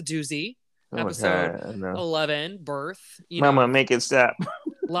doozy. Oh my Episode god, I know. 11, birth. Mama, make it stop.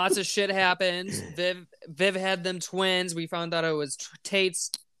 Lots of shit happened. Viv had them twins. We found out it was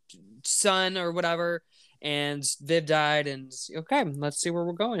Tate's son or whatever, and Viv died. And okay, let's see where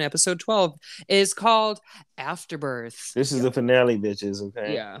we're going. Episode 12 is called Afterbirth. This is the finale, bitches.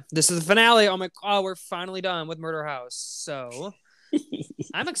 Okay. Yeah, this is the finale. Oh my god, we're finally done with Murder House. So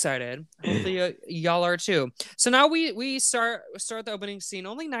I'm excited. Hopefully, y'all are too. So now we start the opening scene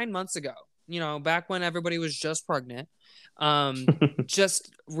only 9 months ago. Back when everybody was just pregnant,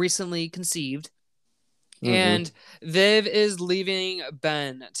 just recently conceived. And Viv is leaving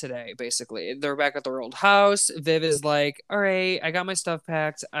Ben today, basically. They're back at their old house. Viv is like, all right, I got my stuff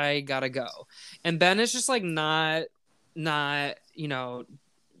packed. I gotta go. And Ben is just like not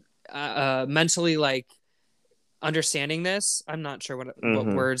mentally like understanding this. I'm not sure what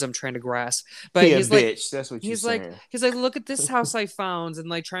words I'm trying to grasp. But he a he's like, bitch. That's what you're saying. he's like, look at this house I found, and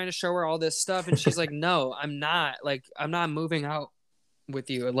like trying to show her all this stuff. And she's like, no, I'm not. Like, I'm not moving out with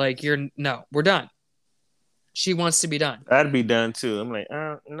you. Like, we're done. She wants to be done. I'd be done too. I'm like,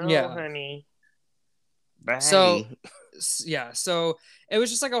 no, Yeah. honey. Bye. So it was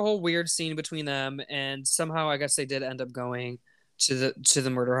just like a whole weird scene between them, and somehow I guess they did end up going to the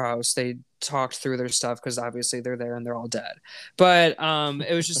murder house. They talked through their stuff because obviously they're there and they're all dead. But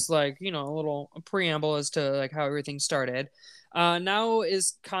it was just like, a little preamble as to like how everything started. Now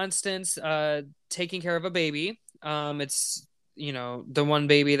is Constance taking care of a baby. It's the one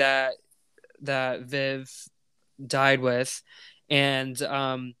baby that Viv died with, and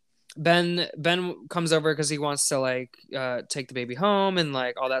Ben comes over because he wants to like take the baby home and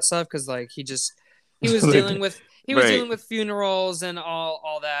like all that stuff because like he was dealing with he was Right. dealing with funerals and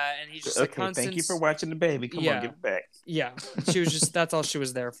all that, and he's just like, Okay, thank you for Constance, watching the baby. Come on, yeah, give it back. yeah. She was just that's all she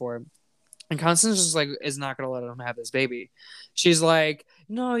was there for. And Constance just like is not gonna let him have this baby. She's like,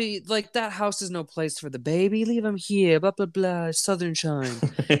 no, like that house is no place for the baby. Leave him here. Blah blah blah. Southern shine.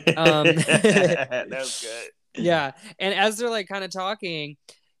 Um, That was good. yeah. And as they're like kind of talking,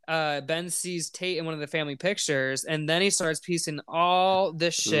 Ben sees Tate in one of the family pictures, and then he starts piecing all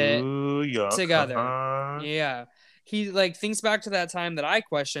this shit Ooh, yuck. together. Uh-huh. Yeah. He like thinks back to that time that I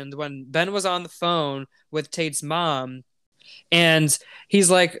questioned when Ben was on the phone with Tate's mom, and he's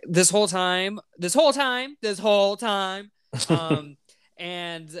like, this whole time,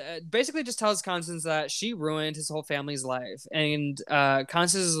 and basically just tells Constance that she ruined his whole family's life. And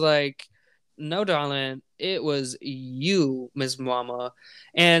Constance is like, no, darling, it was you, Miss Mama.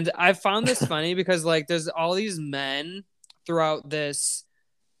 And I found this funny because like there's all these men throughout this,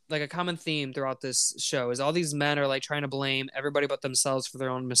 like a common theme throughout this show is all these men are like trying to blame everybody but themselves for their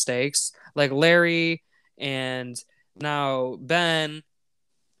own mistakes. Like Larry and now Ben,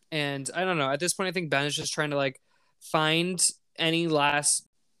 and I don't know. At this point, I think Ben is just trying to like find any last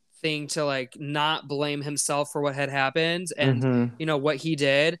thing to like not blame himself for what had happened and Mm-hmm. what he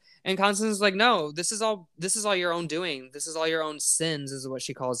did. And Constance is like, no, this is all your own doing. This is all your own sins, is what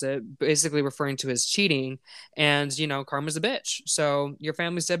she calls it, basically referring to his cheating. And karma's a bitch. So your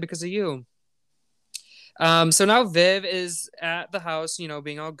family's dead because of you. So now Viv is at the house,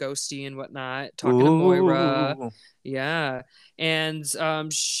 being all ghosty and whatnot, talking to Moira. Ooh. Yeah. And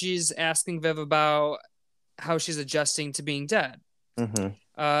she's asking Viv about how she's adjusting to being dead.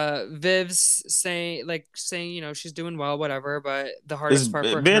 Mm-hmm. Viv's saying, she's doing well, whatever, but the Is hardest part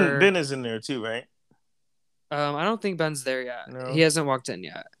for Ben her, Ben is in there too, right? I don't think Ben's there yet. He No. hasn't walked in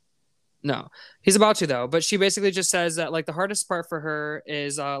yet. No, he's about to though. But she basically just says that like the hardest part for her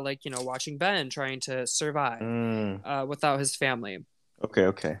is watching Ben trying to survive Mm. without his family. Okay,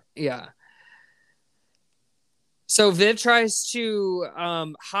 okay. Yeah. So Viv tries to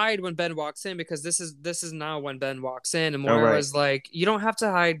hide when Ben walks in because this is now when Ben walks in, and All Moira right. was like, "You don't have to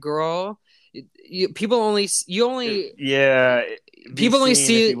hide, girl. People only you only Yeah, be people only seen if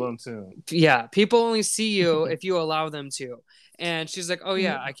see you want to. yeah people only see you if you allow them to." And she's like, "Oh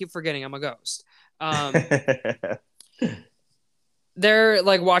yeah, I keep forgetting I'm a ghost." They're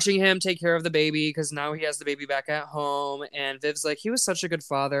like watching him take care of the baby because now he has the baby back at home, and Viv's like, he was such a good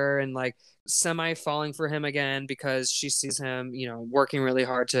father, and like semi falling for him again because she sees him working really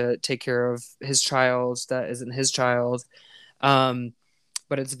hard to take care of his child that isn't his child, um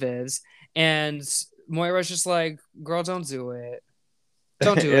but it's Viv's. And Moira's just like, girl, don't do it,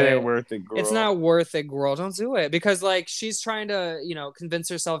 don't It do ain't it. worth it, It's girl. not worth it, girl. Don't do it. Because like she's trying to, convince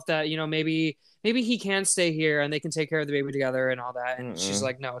herself that, maybe he can stay here and they can take care of the baby together and all that. And she's Mm-mm.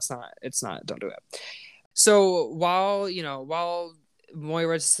 like, no, it's not. It's not. Don't do it. So while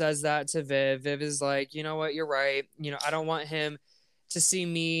Moira says that to Viv, Viv is like, you know what, you're right. I don't want him to see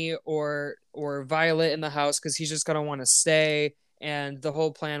me or Violet in the house because he's just gonna want to stay. And the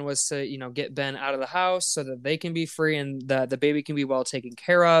whole plan was to, get Ben out of the house so that they can be free and that the baby can be well taken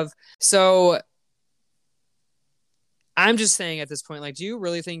care of. So I'm just saying at this point, like, do you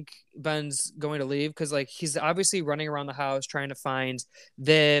really think Ben's going to leave? Because like he's obviously running around the house trying to find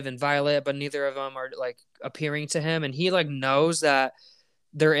Viv and Violet, but neither of them are like appearing to him, and he like knows that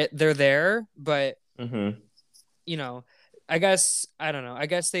they're there, but Mm-hmm. you know, I guess I don't know. I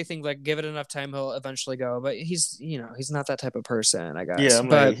guess they think like give it enough time, he'll eventually go. But he's not that type of person, I Yeah, guess. I'm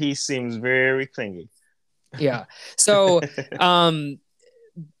like, But he seems very clingy. yeah. So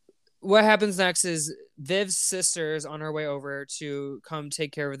what happens next is Viv's sister's on her way over to come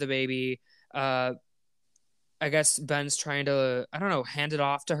take care of the baby. Uh, I guess Ben's trying to, I don't know, hand it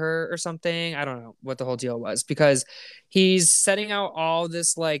off to her or something. I don't know what the whole deal was because he's setting out all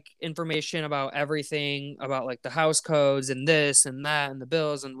this like information about everything about like the house codes and this and that and the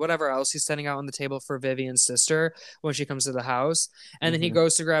bills and whatever else he's setting out on the table for Vivian's sister when she comes to the house. And then he Mm-hmm.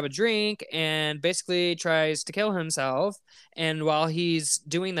 goes to grab a drink and basically tries to kill himself. And while he's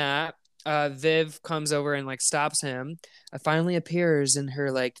doing that, Viv comes over and like stops him. Finally appears in her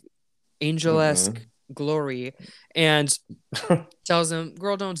like angel-esque Mm-mm. glory and tells him,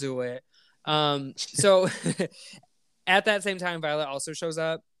 girl, don't do it. So at that same time, Violet also shows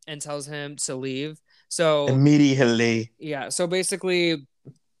up and tells him to leave. So Immediately. yeah, so basically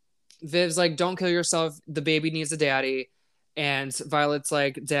Viv's like, don't kill yourself, the baby needs a daddy. And Violet's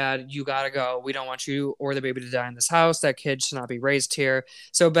like, dad, you gotta go, we don't want you or the baby to die in this house, that kid should not be raised here.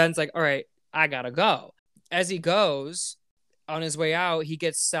 So Ben's like, all right, I gotta go. As he goes on his way out, he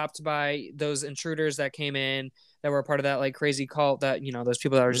gets stopped by those intruders that came in that were part of that like crazy cult that, you know, those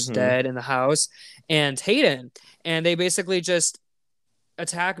people that were just Mm-hmm. dead in the house, and Hayden. And they basically just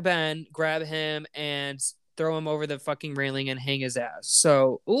attack Ben, grab him, and throw him over the fucking railing and hang his ass.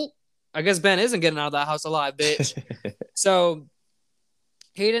 So, ooh, I guess Ben isn't getting out of that house alive, bitch. So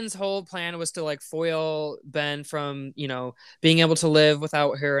Hayden's whole plan was to like foil Ben from, you know, being able to live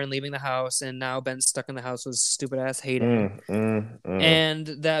without her and leaving the house. And now Ben's stuck in the house with stupid ass Hayden. Mm, mm, mm. And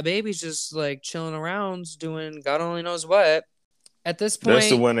that baby's just like chilling around doing God only knows what. At this That's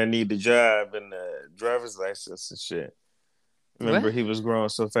the point, one that need the job and the driver's license and shit. Remember, what? he was growing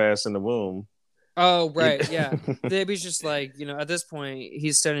so fast in the womb. Oh, He... right. Yeah. The baby's just like, you know, at this point,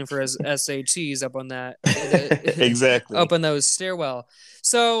 he's studying for his SATs up on that, up Exactly. on those stairwell.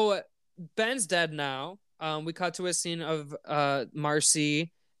 So Ben's dead now. We cut to a scene of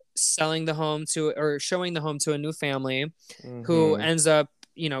Marcy selling the home to, or showing the home to a new family who Mm-hmm. ends up,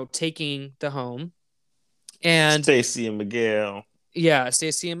 you know, taking the home. And Stacy and Miguel. yeah,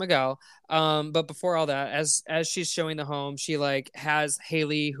 Stacy and Miguel. But before all that, as she's showing the home, she like has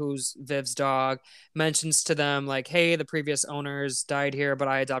Haley, who's Viv's dog, mentions to them like, "Hey, the previous owners died here, but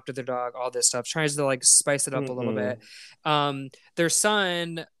I adopted their dog." All this stuff, tries to like spice it up a little bit. Mm-hmm. Their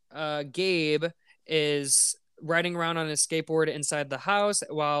son, Gabe, is riding around on his skateboard inside the house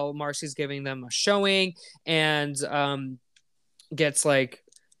while Marcy's giving them a showing, and gets like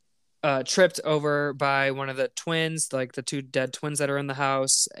tripped over by one of the twins, like the two dead twins that are in the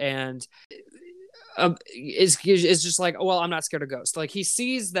house, and is just like, oh, well, I'm not scared of ghosts. Like he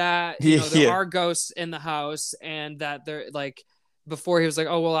sees that, you know, there Yeah. are ghosts in the house, and that they're like, before he was like,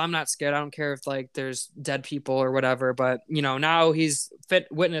 oh, well, I'm not scared. I don't care if like there's dead people or whatever. But you know, now he's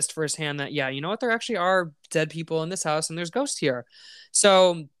witnessed firsthand that, yeah, you know what, there actually are dead people in this house, and there's ghosts here.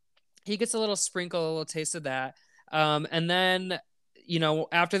 So he gets a little sprinkle, a little taste of that. And then, you know,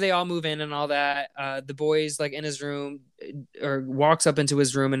 after they all move in and all that, the boys like in his room, or walks up into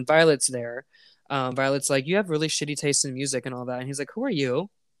his room, and Violet's there. Violet's like, "You have really shitty taste in music and all that." And he's like, "Who are you?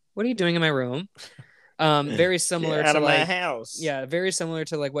 What are you doing in my room?" Very Get similar out to of my like, house. yeah, very similar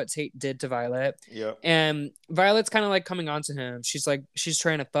to like what Tate did to Violet. Yep. And Violet's kind of like coming on to him. She's like, she's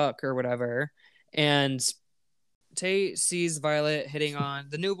trying to fuck or whatever. And Tate sees Violet hitting on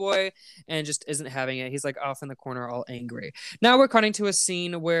the new boy and just isn't having it. He's like off in the corner, all angry. Now we're cutting to a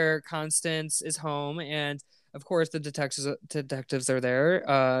scene where Constance is home, and of course the detectives are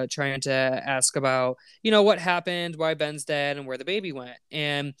there, trying to ask about, you know, what happened, why Ben's dead, and where the baby went.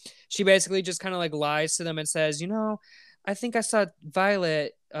 And she basically just kind of like lies to them and says, you know, I think I saw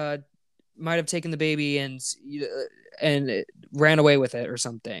Violet might have taken the baby and it ran away with it or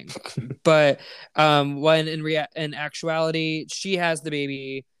something. But when in actuality, she has the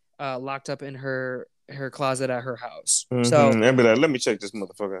baby locked up in her closet at her house. So Mm-hmm. And be like, let me check this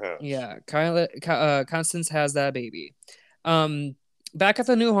motherfucker house. yeah, Constance has that baby. Um, back at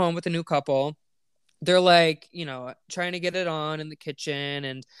the new home with the new couple, they're like, you know, trying to get it on in the kitchen,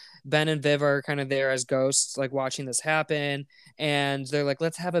 and Ben and Viv are kind of there as ghosts, like watching this happen. And they're like,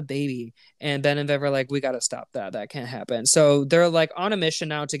 let's have a baby. And Ben and Viv are like, we got to stop that. That can't happen. So they're like on a mission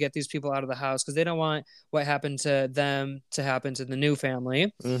now to get these people out of the house, because they don't want what happened to them to happen to the new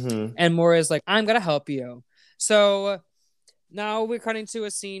family. Mm-hmm. And Maura is like, I'm going to help you. So now we're cutting to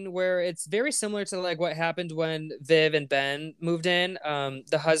a scene where it's very similar to like what happened when Viv and Ben moved in.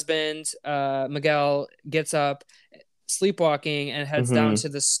 The husband, Miguel, gets up sleepwalking and heads down Mm-hmm. to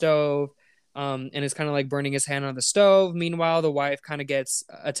the stove, and is kind of like burning his hand on the stove. Meanwhile, the wife kind of gets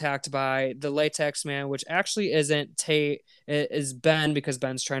attacked by the latex man, which actually isn't Tate, it is Ben, because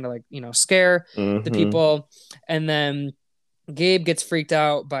Ben's trying to like, you know, scare the Mm-hmm. people. And then Gabe gets freaked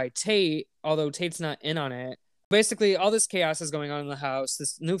out by Tate, although Tate's not in on it. Basically, all this chaos is going on in the house.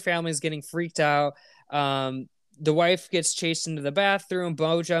 This new family is getting freaked out. The wife gets chased into the bathroom.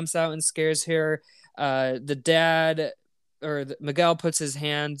 Bo jumps out and scares her. The dad, Miguel, puts his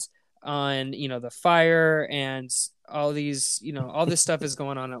hands on, you know, the fire, and all these, you know, all this stuff is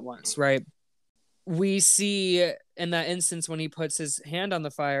going on at once, right? We see in that instance when he puts his hand on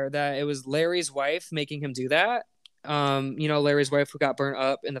the fire that it was Larry's wife making him do that. You know, Larry's wife who got burnt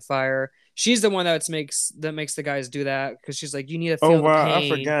up in the fire. She's the one that makes the guys do that, because she's like, you need to Oh feel the wow, I pain.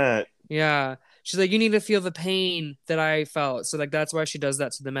 forgot. Yeah. She's like, you need to feel the pain that I felt. So like that's why she does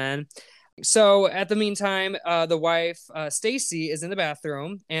that to the men. So at the meantime, the wife, Stacy, is in the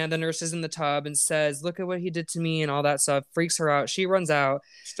bathroom, and the nurse is in the tub and says, look at what he did to me and all that stuff. Freaks her out. She runs out.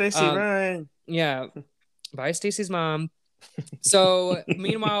 Stacy Um, Ryan. yeah, by Stacy's mom. So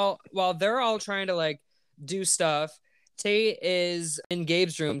meanwhile, while they're all trying to like do stuff, Tate is in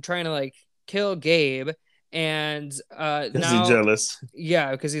Gabe's room trying to like kill Gabe. And Is he now, jealous?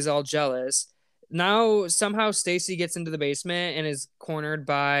 yeah, because he's all jealous. now somehow Stacy gets into the basement and is cornered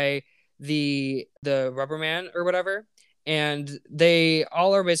by the rubber man or whatever, and they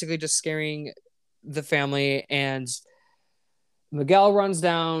all are basically just scaring the family. And Miguel runs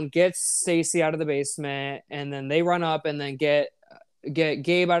down, gets Stacy out of the basement, and then they run up and then get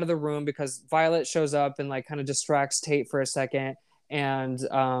Gabe out of the room because Violet shows up and like kind of distracts Tate for a second, and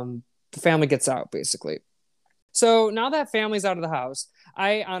the family gets out basically. So now that family's out of the house,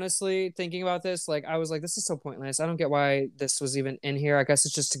 I honestly, thinking about this, like I was like, this is so pointless. I don't get why this was even in here. I guess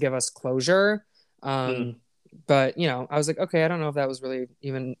it's just to give us closure. Um, Mm. but I was like, okay, I don't know if that was really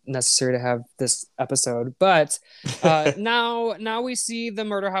even necessary to have this episode. But now we see the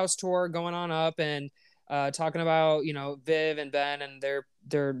murder house tour going on up, and talking about Viv and Ben and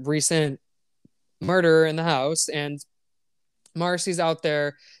their recent murder in the house. And Marcy's out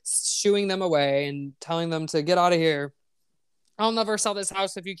there shooing them away and telling them to get out of here. I'll never sell this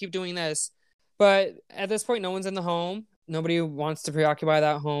house if you keep doing this. But at this point, no one's in the home. Nobody wants to preoccupy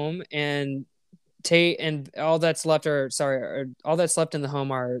that home. And Tate and all that's left all that's left in the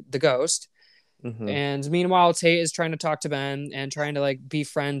home are the ghost. Hmm. And meanwhile, Tate is trying to talk to Ben and trying to like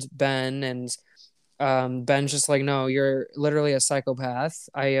befriend Ben. And Ben's just like, no, you're literally a psychopath.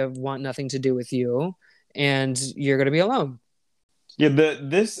 I want nothing to do with you. And you're going to be alone. Yeah,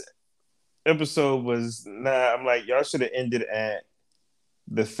 this episode was not. I'm like, y'all should have ended at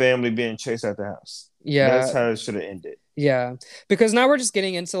the family being chased out the house. That's Yeah. how it should have ended. Yeah, because now we're just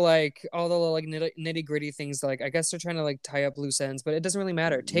getting into like all the like nitty gritty things. Like I guess they're trying to like tie up loose ends, but it doesn't really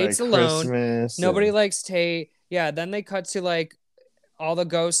matter. Like Tate's alone. Christmas Nobody and likes Tate. Yeah. Then they cut to like all the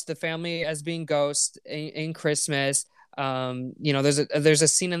ghosts, the family as being ghosts in Christmas. There's a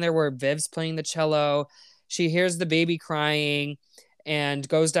scene in there where Viv's playing the cello. She hears the baby crying and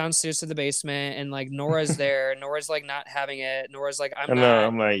goes downstairs to the basement, and like Nora's there. Nora's like not having it. Nora's like, I'm I know. not.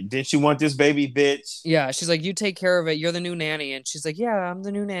 I'm like, didn't you want this baby, bitch? Yeah, she's like, you take care of it. You're the new nanny. And she's like, yeah, I'm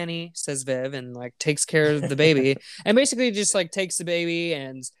the new nanny, says Viv, and like takes care of the baby and basically just like takes the baby.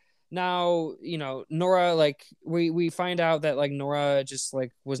 And now, Nora, like we find out that like Nora just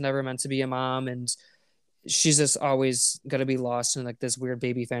like was never meant to be a mom, and she's just always gonna be lost in like this weird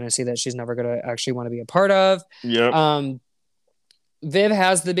baby fantasy that she's never gonna actually want to be a part of. Yep. Viv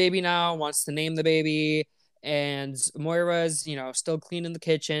has the baby now, wants to name the baby, and Moira's, still cleaning the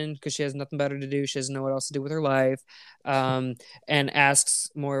kitchen because she has nothing better to do. She doesn't know what else to do with her life, and asks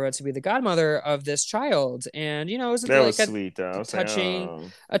Moira to be the godmother of this child. And it was That like was sweet though. I was like,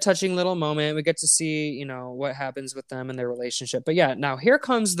 oh. a touching little moment. We get to see, what happens with them and their relationship. But yeah, now here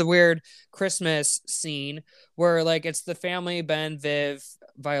comes the weird Christmas scene where like it's the family, Ben, Viv,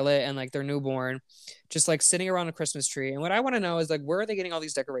 Violet, and like their newborn, just like sitting around a Christmas tree. And what I want to know is like, where are they getting all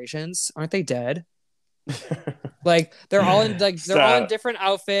these decorations? Aren't they dead? Like they're all in different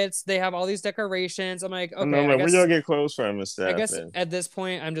outfits. They have all these decorations. I'm like, And okay, I'm like, where y'all get clothes from and stuff? I guess And at this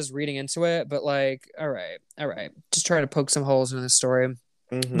point I'm just reading into it, but like, all right, just try to poke some holes in the story.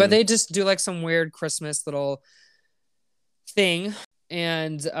 But they just do like some weird Christmas little thing,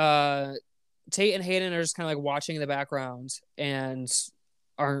 and Tate and Hayden are just kind of like watching in the background and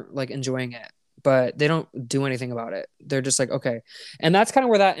aren't like enjoying it, but they don't do anything about it. They're just like, okay. And that's kind of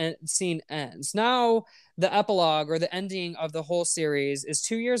where that scene ends. Now the epilogue or the ending of the whole series is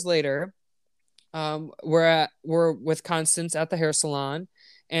 2 years later. We're with Constance at the hair salon,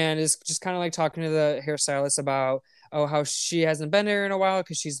 and is just kind of like talking to the hairstylist about how she hasn't been there in a while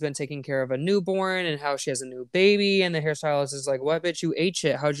because she's been taking care of a newborn, and how she has a new baby. And the hairstylist is like, what, bitch, you ate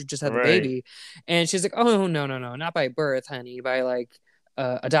shit, how'd you just have the right. baby? And she's like, oh, no, not by birth, honey, by like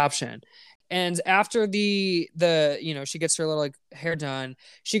adoption. And after the she gets her little like hair done,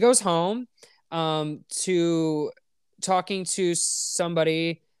 she goes home to talking to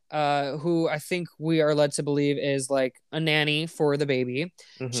somebody who I think we are led to believe is like a nanny for the baby.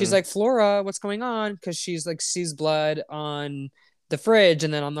 She's like, Flora, what's going on? Because she's like sees blood on the fridge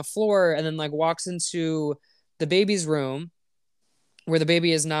and then on the floor, and then like walks into the baby's room where the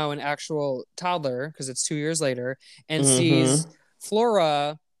baby is now an actual toddler because it's 2 years later, and sees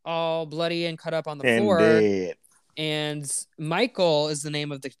Flora all bloody and cut up on the and floor. dead. And Michael is the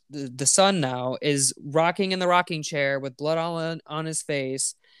name of the son now, is rocking in the rocking chair with blood all on his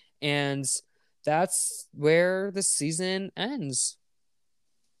face. And that's where the season ends.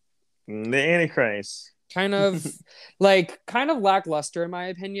 The Antichrist. Kind of lackluster in my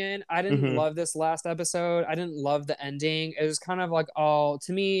opinion. I didn't love this last episode. I didn't love the ending. It was kind of like all,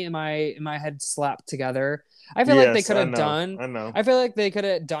 to me, in my head, slapped together. I feel like they could have done. I know. I feel like they could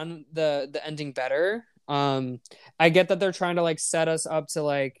have done the ending better. I get that they're trying to like set us up to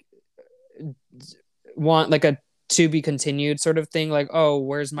like want like a to be continued sort of thing. Like, oh,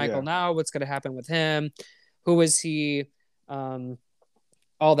 where's Michael Yeah. now? What's going to happen with him? Who is he? Um,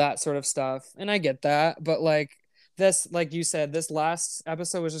 all that sort of stuff. And I get that. But like this, like you said, this last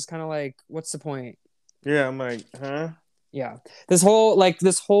episode was just kind of like, what's the point? Yeah, I'm like, huh? Yeah. This whole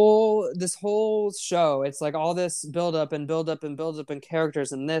show, it's like all this build up and build up and build up and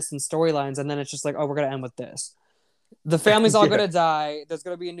characters and this and storylines. And then it's just like, oh, we're going to end with this. The family's all Yeah. going to die. There's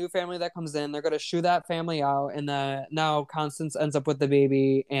going to be a new family that comes in. They're going to shoo that family out. And now Constance ends up with the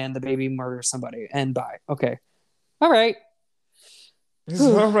baby and the baby murders somebody and bye. Okay. All right. It's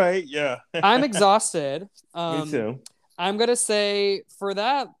all right. Yeah. I'm exhausted. Me too. I'm going to say for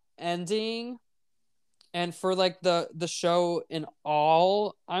that ending and for like the show in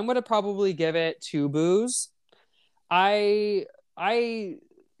all, I'm going to probably give it 2 boos. I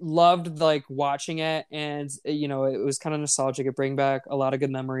loved like watching it, and you know, it was kind of nostalgic. It bring back a lot of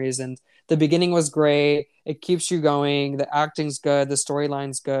good memories, and the beginning was great. It keeps you going. The acting's good. The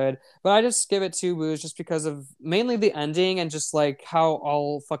storyline's good. But I just give it 2 boos just because of mainly the ending and just like how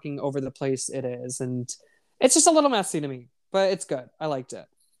all fucking over the place it is, and it's just a little messy to me. But it's good. I liked it.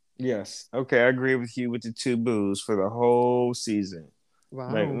 Yes. Okay, I agree with you with the 2 boos for the whole season.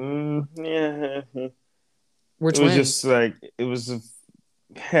 Like, Wow. yeah. We're It was just twins. like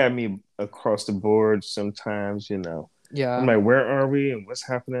had me across the board sometimes, I'm Yeah. like, where are we and what's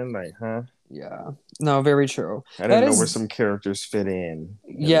happening? Like, huh? Yeah. No, very true. I That didn't know where is, some characters fit in.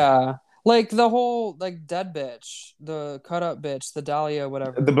 yeah. Like the whole like dead bitch, the cut up bitch, the Dahlia,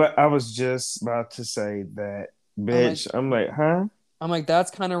 whatever. I was just about to say that I'm like, bitch. I'm like, huh?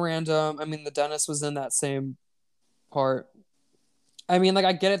 that's kind of random. I mean, the dentist was in that same part. I mean, like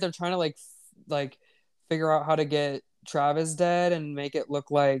I get it. They're trying to like figure out how to get Travis dead and make it look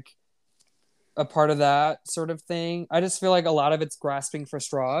like a part of that sort of thing. I just feel like a lot of it's grasping for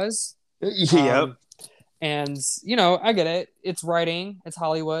straws. Yep. Um, and you know, I get it. It's writing. It's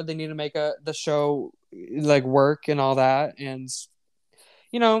Hollywood. They need to make the show like work and all that. And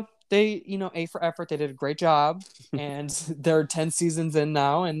you know, A for effort. They did a great job, and they're 10 seasons in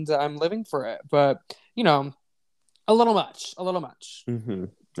now, and I'm living for it. But you know, a little much. A little much. Mm-hmm.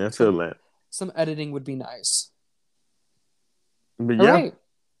 I feel Some that. some editing would be nice. But All yeah, right.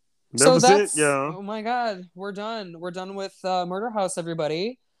 that So was it, that's, y'all. oh my God, we're done. We're done with Murder House,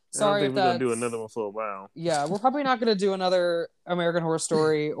 everybody. I don't Sorry think if we're gonna do that's, another one for a while. yeah, we're probably not going to do another American Horror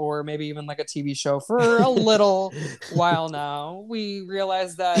Story or maybe even like a TV show for a little while now. We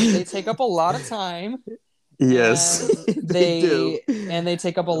realize that they take up a lot of time Yes, and they do. they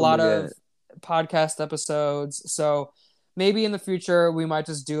take up a Oh my lot god. of podcast episodes. So maybe in the future we might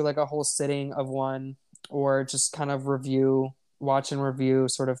just do like a whole sitting of one or just kind of watch and review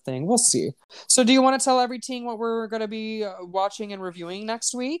sort of thing. We'll see. So do you want to tell everything what we're going to be watching and reviewing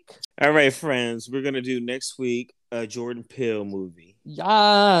next week? All right, friends, we're gonna do next week a Jordan Peele movie. His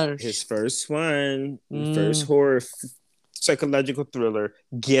Yes. first one, first Mm. horror psychological thriller,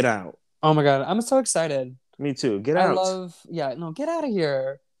 Get Out. Oh my God. I'm so excited. Me too. Get I out. love, yeah, no, get out of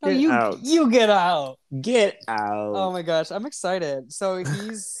here. No, Get out. you get out. Get Oh out. my gosh, I'm excited. So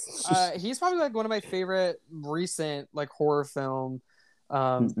he's probably like one of my favorite recent like horror film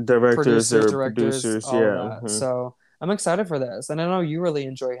Directors producers, or directors, producers, all of yeah. that. So I'm excited for this. And I know you really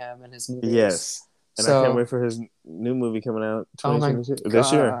enjoy him and his movies. Yes. And I can't So wait for his new movie coming out oh my 2022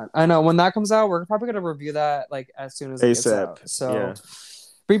 this year. God. I know when that comes out, we're probably gonna review that like as soon as it gets ASAP. out. So Yeah.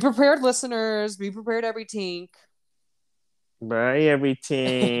 be prepared, listeners. Be prepared, every tink. Bye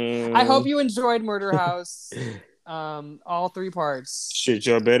everything. I hope you enjoyed Murder House. All 3 parts. Shit,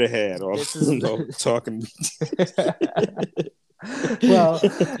 y'all better had all, This is all talking. well,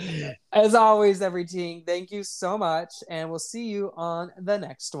 as always, everything. Thank you so much, and we'll see you on the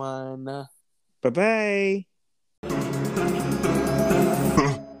next one. Bye bye.